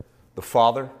Spirit. The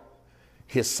Father,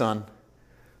 His Son,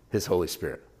 His Holy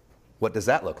Spirit. What does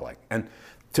that look like? And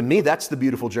to me, that's the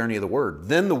beautiful journey of the Word.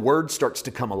 Then the Word starts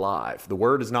to come alive. The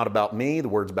Word is not about me. The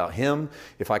Word's about Him.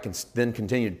 If I can then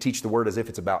continue to teach the Word as if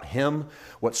it's about Him,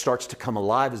 what starts to come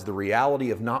alive is the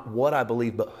reality of not what I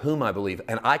believe, but whom I believe.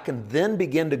 And I can then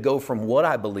begin to go from what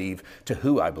I believe to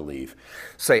who I believe.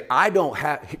 Say, I don't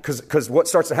have, because what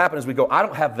starts to happen is we go, I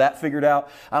don't have that figured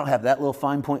out. I don't have that little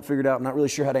fine point figured out. I'm not really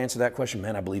sure how to answer that question.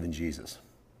 Man, I believe in Jesus.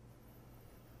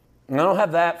 And I don't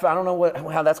have that. I don't know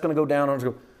how that's going to go down. I'm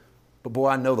just go, but boy,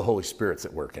 I know the Holy Spirit's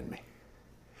at work in me.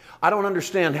 I don't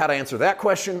understand how to answer that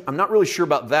question. I'm not really sure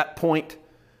about that point,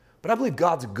 but I believe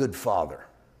God's a good Father.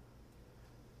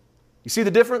 You see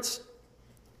the difference?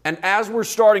 And as we're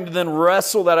starting to then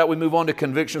wrestle that out, we move on to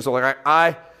conviction. So like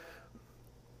at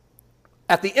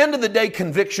the end of the day,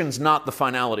 conviction's not the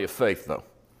finality of faith, though.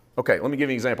 Okay, let me give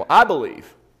you an example. I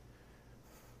believe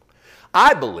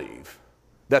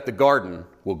that the garden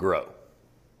will grow.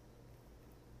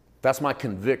 That's my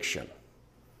conviction.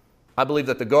 I believe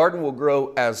that the garden will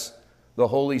grow as the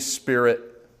Holy Spirit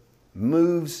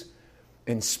moves,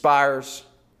 inspires,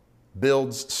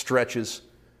 builds, stretches,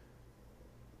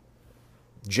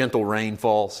 gentle rain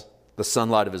falls, the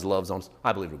sunlight of His love's on us.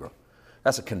 I believe it will grow.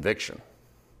 That's a conviction.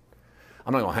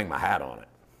 I'm not going to hang my hat on it.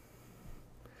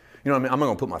 You know what I mean? I'm not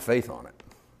going to put my faith on it.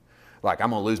 Like,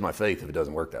 I'm going to lose my faith if it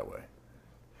doesn't work that way.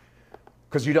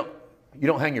 Because you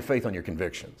don't hang your faith on your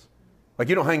convictions. Like,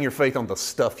 you don't hang your faith on the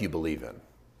stuff you believe in.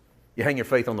 You hang your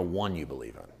faith on the one you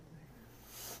believe in.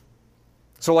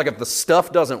 So like if the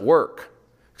stuff doesn't work,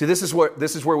 See, this is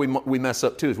where we mess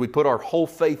up too, is we put our whole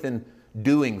faith in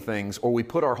doing things, or we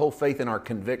put our whole faith in our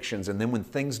convictions, and then when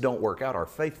things don't work out, our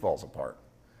faith falls apart.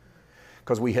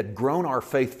 Because we had grown our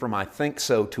faith from I think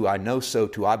so to I know so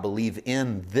to I believe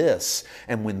in this,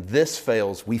 and when this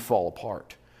fails, we fall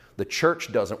apart. The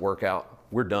church doesn't work out,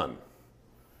 we're done.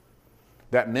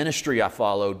 That ministry I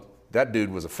followed, that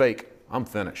dude was a fake. I'm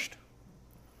finished.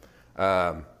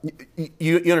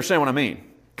 You understand what I mean?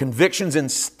 Convictions in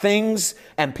things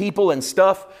and people and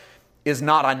stuff is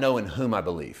not I know in whom I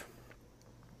believe.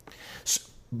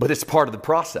 But it's part of the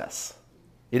process.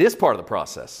 It is part of the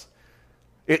process.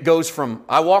 It goes from,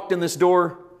 I walked in this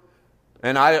door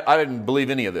and I didn't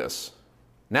believe any of this.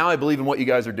 Now I believe in what you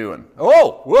guys are doing.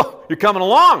 Oh, whoa, you're coming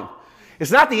along.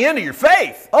 It's not the end of your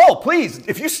faith. Oh, please,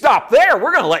 if you stop there,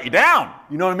 we're going to let you down.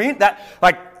 You know what I mean?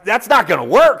 That's not going to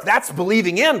work. That's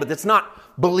believing in, but that's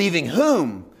not believing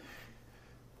whom.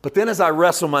 But then as I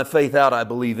wrestle my faith out, I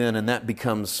believe in, and that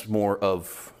becomes more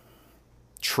of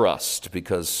trust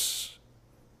because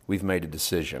we've made a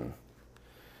decision.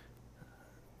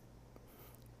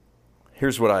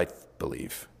 Here's what I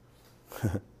believe.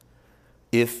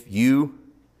 If you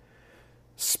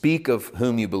speak of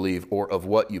whom you believe or of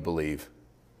what you believe,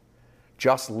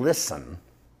 just listen.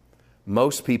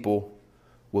 Most people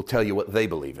will tell you what they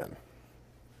believe in.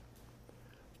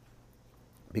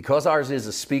 Because ours is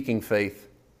a speaking faith,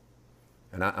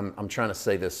 and I'm trying to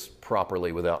say this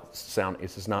properly without sound.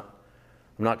 I'm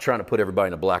not trying to put everybody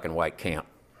in a black and white camp,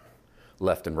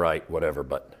 left and right, whatever.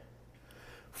 But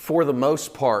for the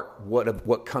most part,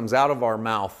 what comes out of our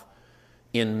mouth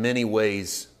in many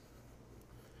ways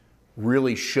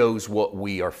really shows what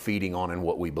we are feeding on and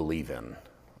what we believe in.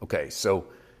 Okay, so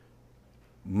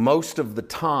most of the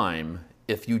time,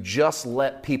 if you just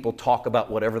let people talk about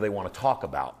whatever they want to talk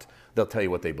about, they'll tell you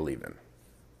what they believe in.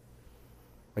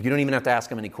 Like, you don't even have to ask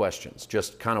them any questions.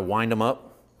 Just kind of wind them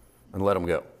up and let them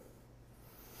go.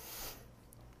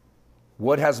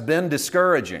 What has been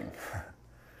discouraging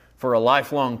for a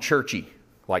lifelong churchy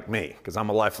like me, because I'm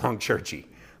a lifelong churchy,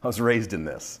 I was raised in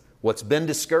this. What's been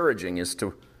discouraging is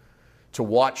to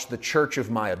watch the church of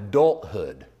my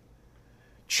adulthood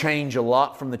change a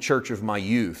lot from the church of my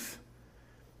youth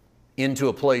into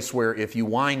a place where if you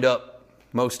wind up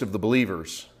most of the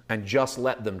believers and just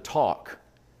let them talk,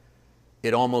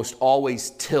 it almost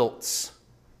always tilts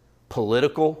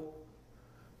political,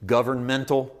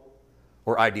 governmental,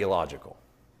 or ideological.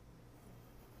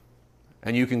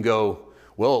 And you can go,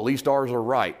 well, at least ours are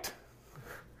right.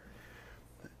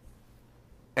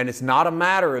 And it's not a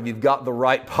matter of you've got the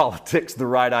right politics, the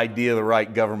right idea, the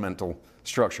right governmental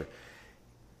structure.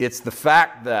 It's the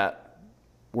fact that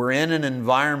we're in an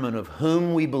environment of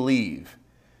whom we believe,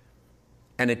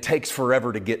 and it takes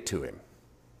forever to get to him.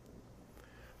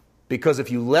 Because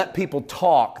if you let people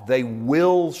talk, they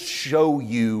will show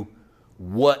you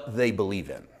what they believe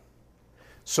in.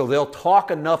 So they'll talk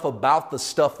enough about the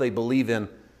stuff they believe in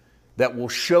that will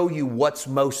show you what's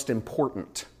most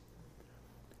important.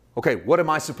 Okay, what am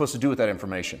I supposed to do with that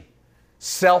information?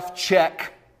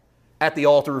 Self-check at the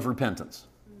altar of repentance.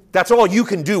 That's all you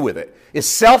can do with it, is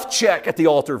self-check at the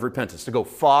altar of repentance. To go,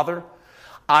 Father,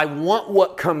 I want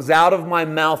what comes out of my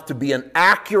mouth to be an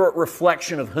accurate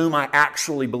reflection of whom I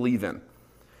actually believe in.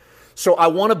 So I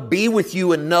want to be with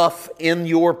you enough in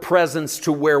your presence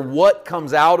to where what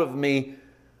comes out of me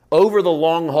over the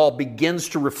long haul begins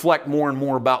to reflect more and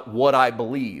more about what I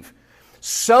believe.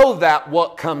 So that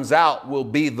what comes out will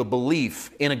be the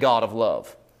belief in a God of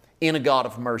love, in a God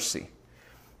of mercy,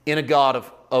 in a God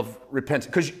of repentance.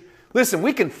 Because, listen,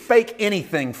 we can fake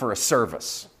anything for a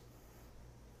service.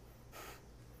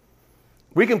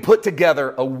 We can put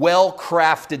together a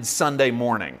well-crafted Sunday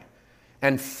morning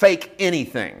and fake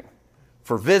anything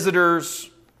for visitors,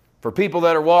 for people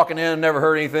that are walking in and never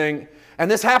heard anything.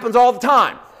 And this happens all the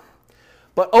time.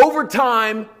 But over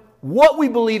time, what we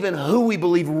believe and who we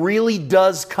believe really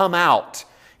does come out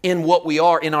in what we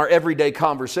are in our everyday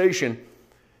conversation,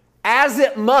 as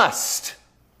it must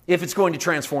if it's going to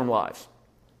transform lives.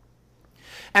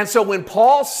 And so when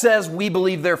Paul says we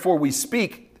believe, therefore we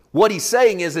speak, what he's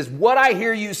saying is what I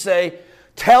hear you say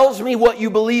tells me what you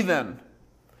believe in.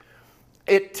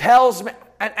 It tells me,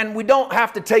 and we don't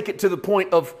have to take it to the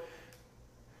point of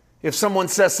if someone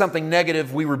says something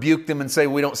negative, we rebuke them and say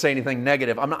we don't say anything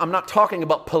negative. I'm not talking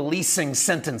about policing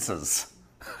sentences,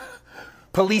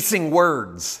 policing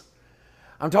words.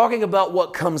 I'm talking about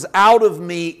what comes out of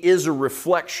me is a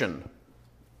reflection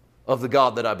of the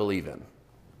God that I believe in.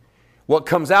 What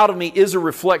comes out of me is a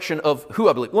reflection of who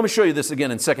I believe. Let me show you this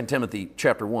again in 2 Timothy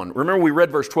chapter 1. Remember we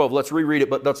read verse 12. Let's reread it,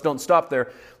 but don't stop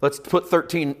there. Let's put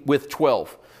 13 with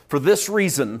 12. For this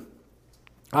reason,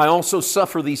 I also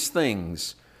suffer these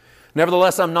things.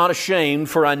 Nevertheless, I'm not ashamed,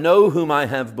 for I know whom I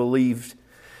have believed,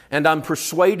 and I'm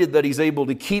persuaded that He's able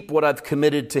to keep what I've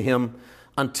committed to Him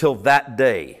until that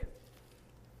day.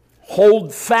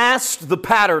 Hold fast the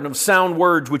pattern of sound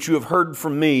words which you have heard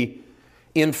from me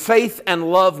in faith and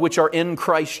love which are in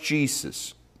Christ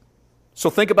Jesus. So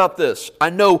think about this. I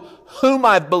know whom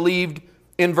I've believed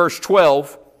in verse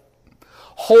 12.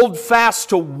 Hold fast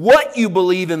to what you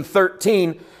believe in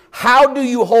 13. How do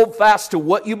you hold fast to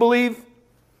what you believe?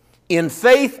 In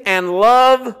faith and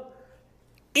love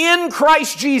in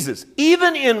Christ Jesus.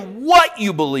 Even in what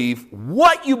you believe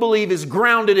is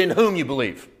grounded in whom you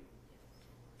believe.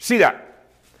 See that?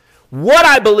 What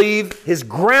I believe is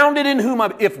grounded in whom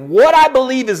I... If what I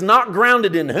believe is not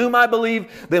grounded in whom I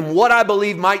believe, then what I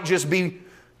believe might just be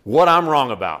what I'm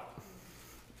wrong about.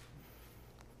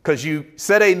 Because you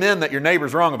said amen that your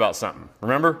neighbor's wrong about something.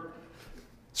 Remember?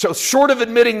 So short of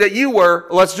admitting that you were,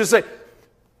 let's just say,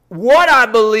 what I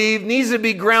believe needs to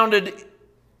be grounded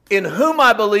in whom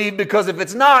I believe, because if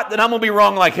it's not, then I'm going to be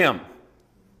wrong like him.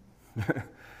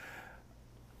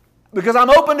 Because I'm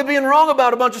open to being wrong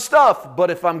about a bunch of stuff,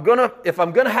 but if I'm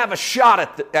gonna have a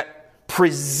shot at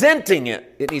presenting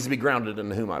it, it needs to be grounded in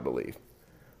whom I believe.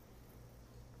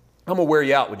 I'm going to wear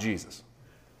you out with Jesus.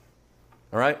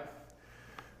 All right?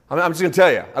 I'm just going to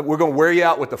tell you, we're going to wear you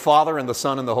out with the Father and the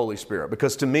Son and the Holy Spirit,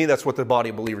 because to me, that's what the body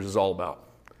of believers is all about.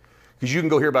 Because you can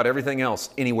go hear about everything else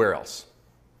anywhere else.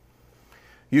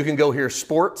 You can go hear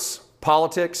sports,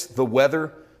 politics, the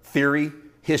weather, theory,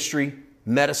 history,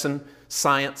 medicine,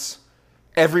 science,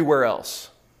 everywhere else.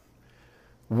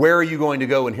 Where are you going to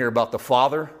go and hear about the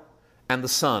Father and the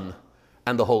Son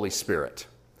and the Holy Spirit?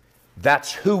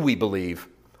 That's who we believe.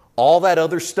 All that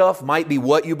other stuff might be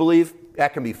what you believe.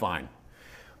 That can be fine.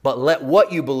 But let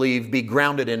what you believe be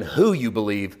grounded in who you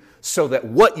believe, so that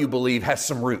what you believe has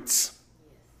some roots.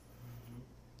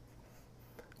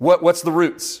 What's the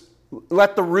roots?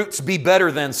 Let the roots be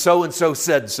better than so-and-so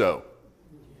said so.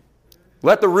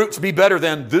 Let the roots be better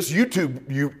than this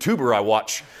YouTuber I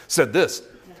watch said this.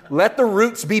 Let the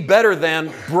roots be better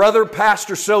than brother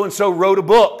pastor so-and-so wrote a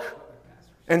book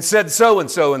and said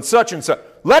so-and-so and such and such.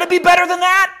 Let it be better than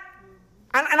that.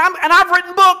 And I've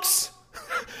written books.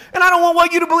 And I don't want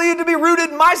what you to believe to be rooted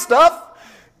in my stuff.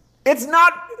 It's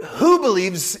not who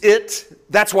believes it.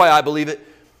 That's why I believe it.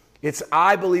 It's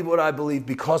I believe what I believe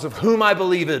because of whom I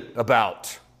believe it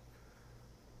about.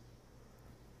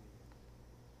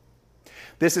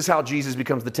 This is how Jesus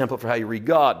becomes the template for how you read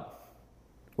God.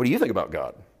 What do you think about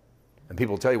God? And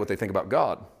people will tell you what they think about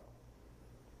God.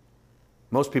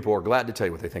 Most people are glad to tell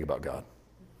you what they think about God,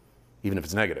 even if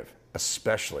it's negative,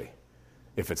 especially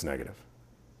if it's negative.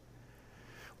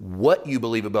 What you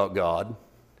believe about God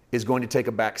is going to take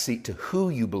a back seat to who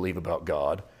you believe about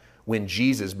God when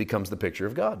Jesus becomes the picture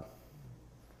of God.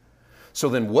 So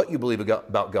then what you believe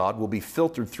about God will be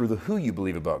filtered through the who you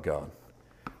believe about God.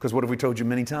 Because what have we told you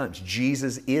many times?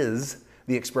 Jesus is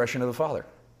the expression of the Father.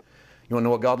 You want to know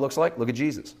what God looks like? Look at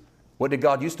Jesus. What did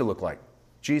God used to look like?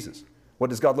 Jesus. What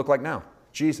does God look like now?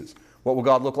 Jesus. What will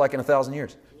God look like in 1,000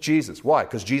 years? Jesus. Why?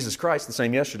 Because Jesus Christ, the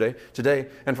same yesterday, today,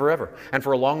 and forever. And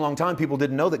for a long, long time, people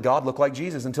didn't know that God looked like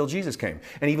Jesus until Jesus came.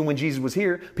 And even when Jesus was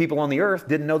here, people on the earth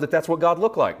didn't know that that's what God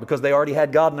looked like, because they already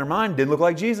had God in their mind, didn't look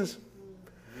like Jesus.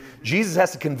 Jesus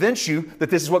has to convince you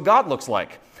that this is what God looks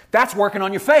like. That's working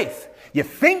on your faith. You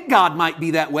think God might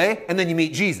be that way, and then you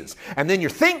meet Jesus. And then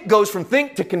your think goes from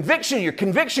think to conviction. Your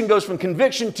conviction goes from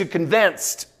conviction to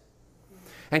convinced.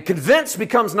 And convinced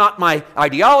becomes not my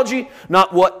ideology,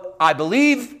 not what I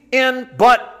believe in,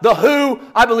 but the who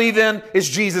I believe in is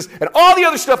Jesus. And all the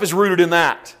other stuff is rooted in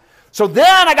that. So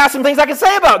then I got some things I can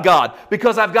say about God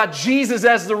because I've got Jesus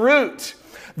as the root.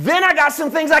 Then I got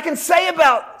some things I can say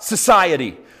about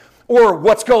society or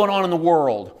what's going on in the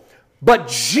world. But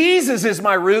Jesus is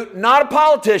my root, not a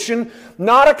politician,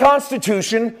 not a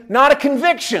constitution, not a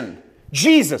conviction.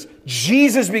 Jesus.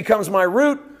 Jesus becomes my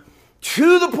root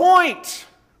to the point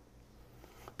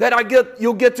that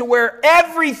you'll get to where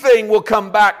everything will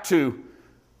come back to,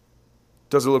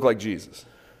 does it look like Jesus?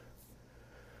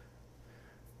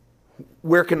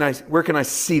 Where can I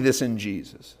see this in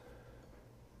Jesus?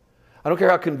 I don't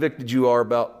care how convicted you are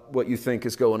about what you think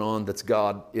is going on that's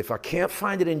God. If I can't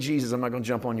find it in Jesus, I'm not going to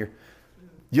jump on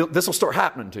this will start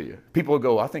happening to you. People will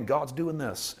go, I think God's doing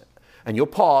this. And you'll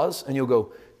pause and you'll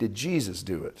go, did Jesus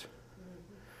do it?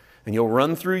 And you'll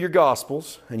run through your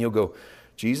Gospels and you'll go,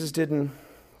 Jesus didn't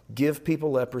give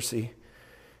people leprosy.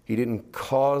 He didn't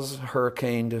cause a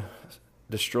hurricane to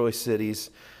destroy cities.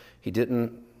 He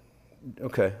didn't,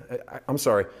 okay, I'm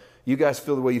sorry. You guys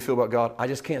feel the way you feel about God. I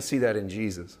just can't see that in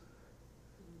Jesus.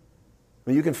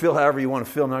 mean, you can feel however you want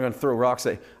to feel. I'm not going to throw rocks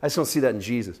at you. I just don't see that in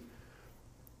Jesus.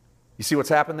 You see what's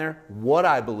happened there? What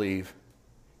I believe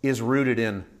is rooted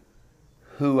in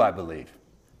who I believe.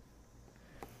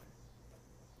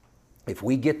 If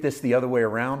we get this the other way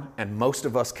around, and most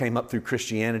of us came up through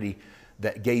Christianity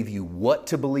that gave you what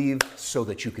to believe so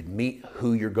that you could meet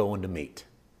who you're going to meet.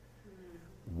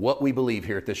 What we believe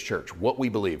here at this church, what we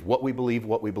believe, what we believe,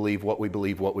 what we believe, what we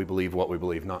believe, what we believe, what we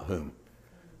believe, not whom.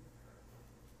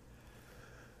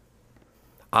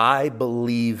 I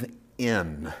believe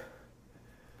in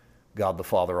God the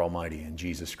Father Almighty and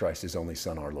Jesus Christ, His only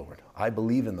Son, our Lord. I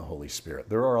believe in the Holy Spirit.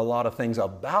 There are a lot of things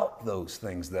about those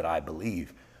things that I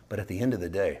believe, but at the end of the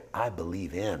day, I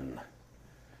believe in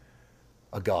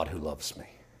a God who loves me,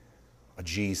 a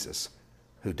Jesus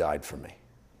who died for me,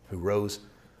 who rose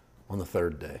on the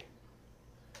third day,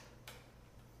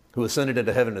 who ascended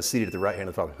into heaven and is seated at the right hand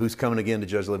of the Father, who's coming again to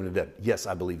judge the living and the dead. Yes,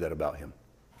 I believe that about Him.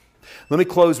 Let me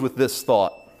close with this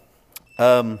thought.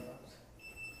 In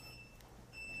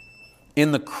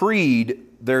the creed,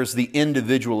 there's the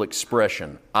individual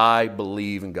expression, I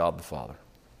believe in God the Father.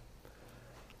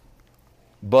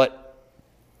 But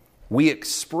we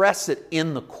express it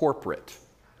in the corporate.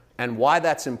 And why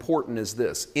that's important is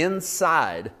this.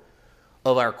 Inside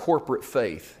of our corporate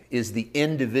faith is the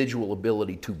individual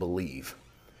ability to believe.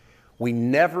 We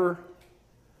never,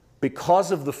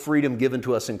 because of the freedom given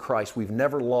to us in Christ, we've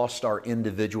never lost our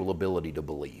individual ability to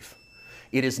believe.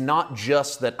 It is not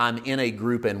just that I'm in a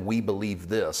group and we believe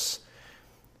this.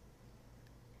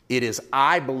 It is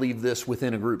I believe this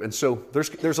within a group. And so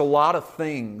there's a lot of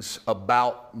things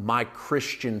about my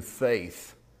Christian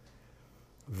faith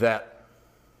that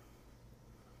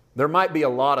there might be a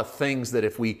lot of things that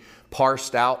if we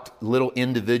parsed out little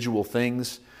individual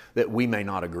things that we may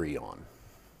not agree on.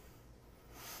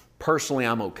 Personally,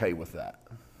 I'm okay with that.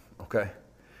 Okay?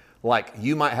 Like,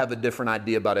 you might have a different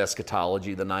idea about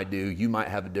eschatology than I do. You might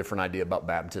have a different idea about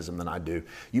baptism than I do.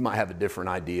 You might have a different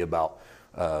idea about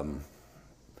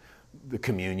the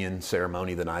communion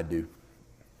ceremony than I do.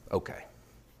 Okay.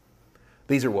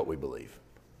 These are what we believe.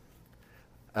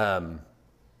 But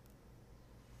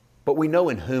we know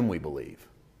in whom we believe.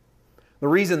 The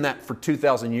reason that for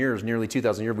 2,000 years, nearly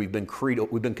 2,000 years, we've been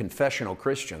confessional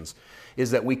Christians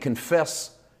is that we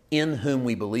confess in whom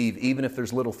we believe, even if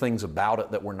there's little things about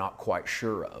it that we're not quite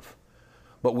sure of.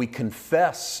 But we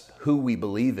confess who we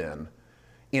believe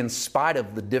in spite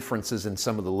of the differences in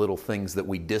some of the little things that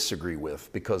we disagree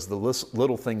with, because the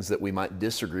little things that we might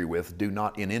disagree with do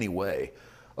not in any way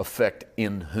affect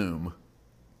in whom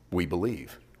we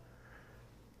believe.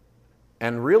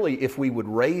 And really, if we would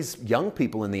raise young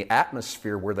people in the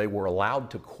atmosphere where they were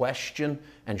allowed to question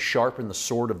and sharpen the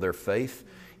sword of their faith,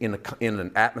 in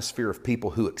an atmosphere of people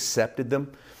who accepted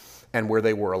them, and where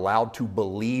they were allowed to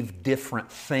believe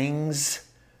different things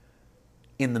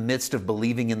in the midst of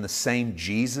believing in the same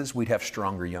Jesus, we'd have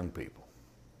stronger young people.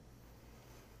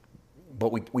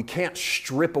 But we can't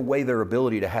strip away their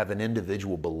ability to have an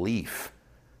individual belief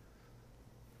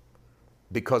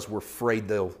because we're afraid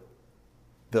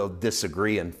they'll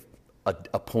disagree in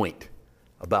a point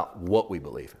about what we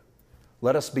believe.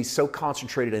 Let us be so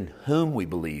concentrated in whom we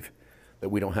believe that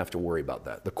we don't have to worry about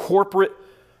that. The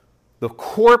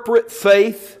corporate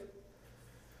faith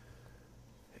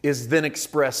is then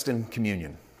expressed in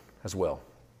communion as well.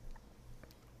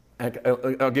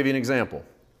 I'll give you an example.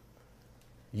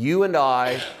 You and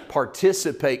I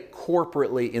participate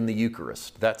corporately in the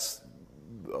Eucharist. That's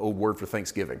an old word for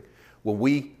Thanksgiving. When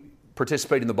we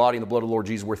participate in the body and the blood of the Lord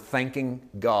Jesus, we're thanking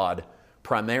God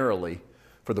primarily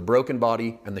for the broken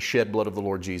body and the shed blood of the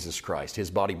Lord Jesus Christ. His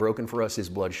body broken for us, His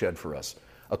blood shed for us.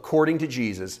 According to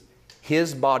Jesus,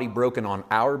 His body broken on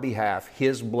our behalf,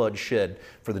 His blood shed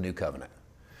for the new covenant.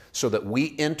 So that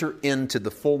we enter into the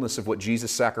fullness of what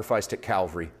Jesus sacrificed at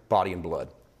Calvary, body and blood.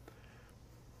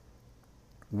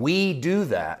 We do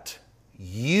that.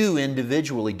 You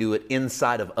individually do it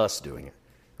inside of us doing it.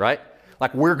 Right?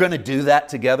 Like, we're going to do that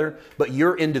together, but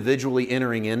you're individually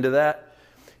entering into that.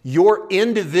 Your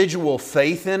individual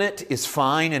faith in it is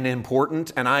fine and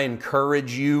important, and I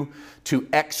encourage you to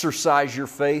exercise your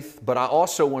faith. But I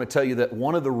also want to tell you that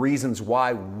one of the reasons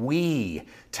why we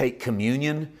take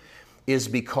communion is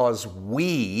because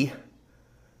we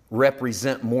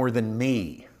represent more than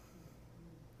me.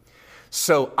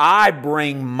 So I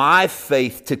bring my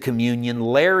faith to communion.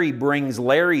 Larry brings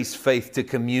Larry's faith to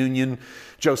communion.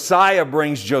 Josiah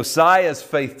brings Josiah's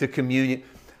faith to communion.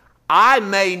 I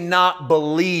may not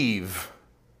believe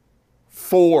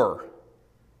for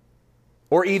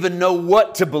or even know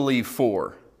what to believe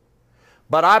for,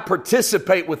 but I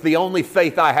participate with the only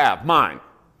faith I have, mine.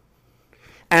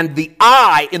 And the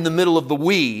I in the middle of the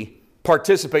we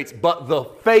participates, but the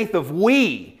faith of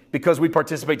we, because we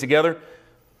participate together.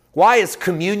 Why is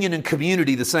communion and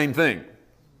community the same thing?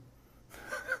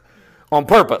 On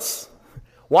purpose.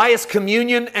 Why is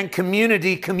communion and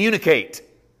community communicate?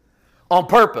 On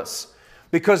purpose.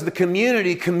 Because the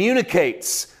community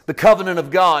communicates the covenant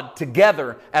of God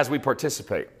together as we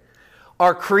participate.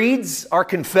 Our creeds, our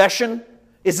confession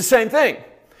is the same thing.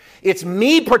 It's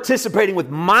me participating with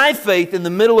my faith in the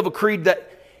middle of a creed that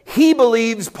he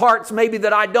believes parts maybe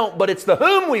that I don't, but it's the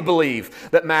whom we believe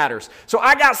that matters. So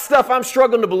I got stuff I'm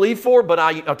struggling to believe for, but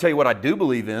I'll tell you what I do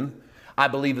believe in. I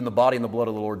believe in the body and the blood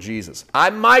of the Lord Jesus. I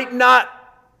might not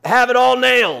have it all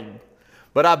nailed,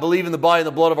 but I believe in the body and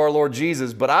the blood of our Lord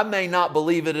Jesus, but I may not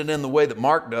believe it in the way that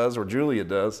Mark does or Julia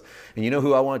does. And you know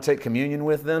who I want to take communion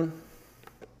with then?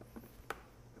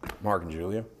 Mark and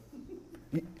Julia.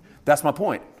 That's my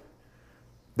point.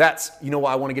 You know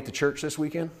why I want to get to church this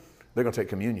weekend? They're going to take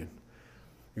communion.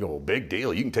 You go, well, big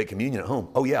deal. You can take communion at home.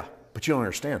 Oh, yeah, but you don't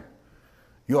understand.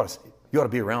 You ought to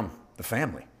be around the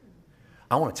family.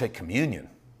 I want to take communion.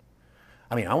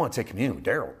 I want to take communion with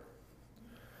Daryl.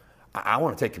 I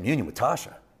want to take communion with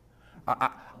Tasha.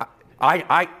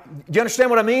 Do you understand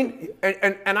what I mean?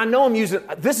 And I know I'm using,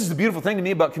 this is the beautiful thing to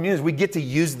me about communion is we get to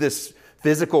use this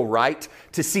physical rite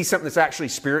to see something that's actually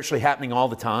spiritually happening all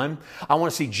the time. I want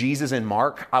to see Jesus in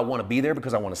Mark. I want to be there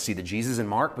because I want to see the Jesus in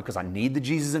Mark, because I need the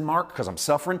Jesus in Mark, because I'm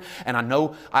suffering and I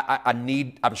know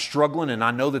I'm struggling, and I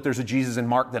know that there's a Jesus in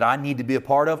Mark that I need to be a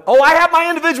part of. Oh, I have my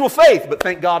individual faith, but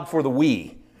thank God for the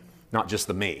we, not just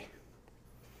the me.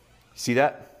 See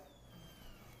that?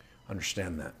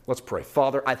 Understand that. Let's pray.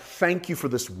 Father, I thank you for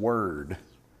this word.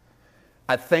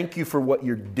 I thank you for what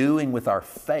you're doing with our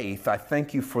faith. I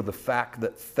thank you for the fact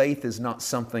that faith is not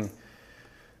something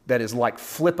that is like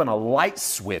flipping a light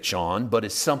switch on, but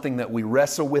is something that we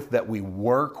wrestle with, that we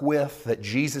work with, that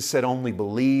Jesus said only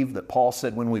believe, that Paul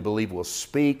said when we believe we'll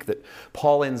speak, that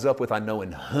Paul ends up with I know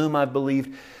in whom I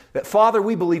believed. That Father,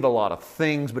 we believe a lot of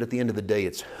things, but at the end of the day,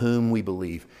 it's whom we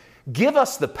believe. Give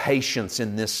us the patience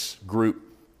in this group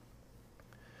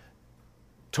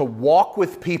to walk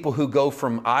with people who go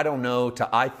from I don't know to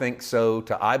I think so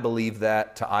to I believe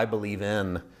that to I believe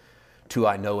in to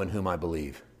I know in whom I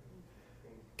believe.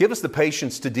 Give us the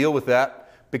patience to deal with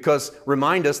that, because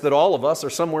remind us that all of us are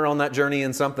somewhere on that journey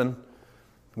in something.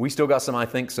 We still got some I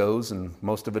think so's, and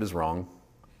most of it is wrong.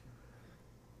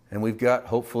 And we've got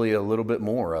hopefully a little bit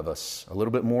more of us, a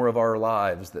little bit more of our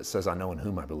lives that says I know in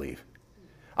whom I believe.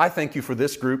 I thank you for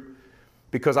this group,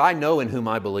 because I know in whom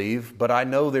I believe, but I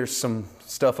know there's some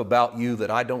stuff about you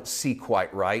that I don't see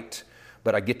quite right,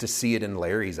 but I get to see it in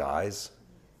Larry's eyes.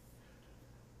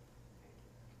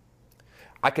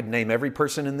 I could name every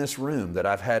person in this room that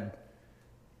I've had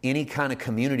any kind of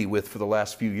community with for the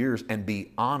last few years and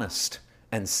be honest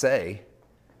and say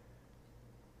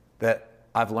that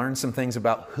I've learned some things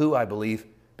about who I believe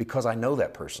because I know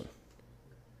that person.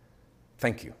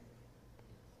 Thank you.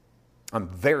 I'm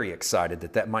very excited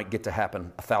that might get to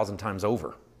happen 1,000 times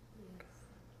over.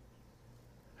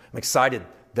 I'm excited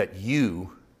that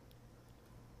you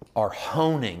are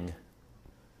honing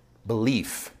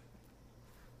belief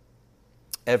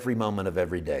every moment of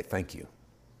every day. Thank you.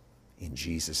 In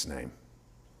Jesus' name,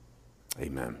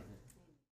 amen.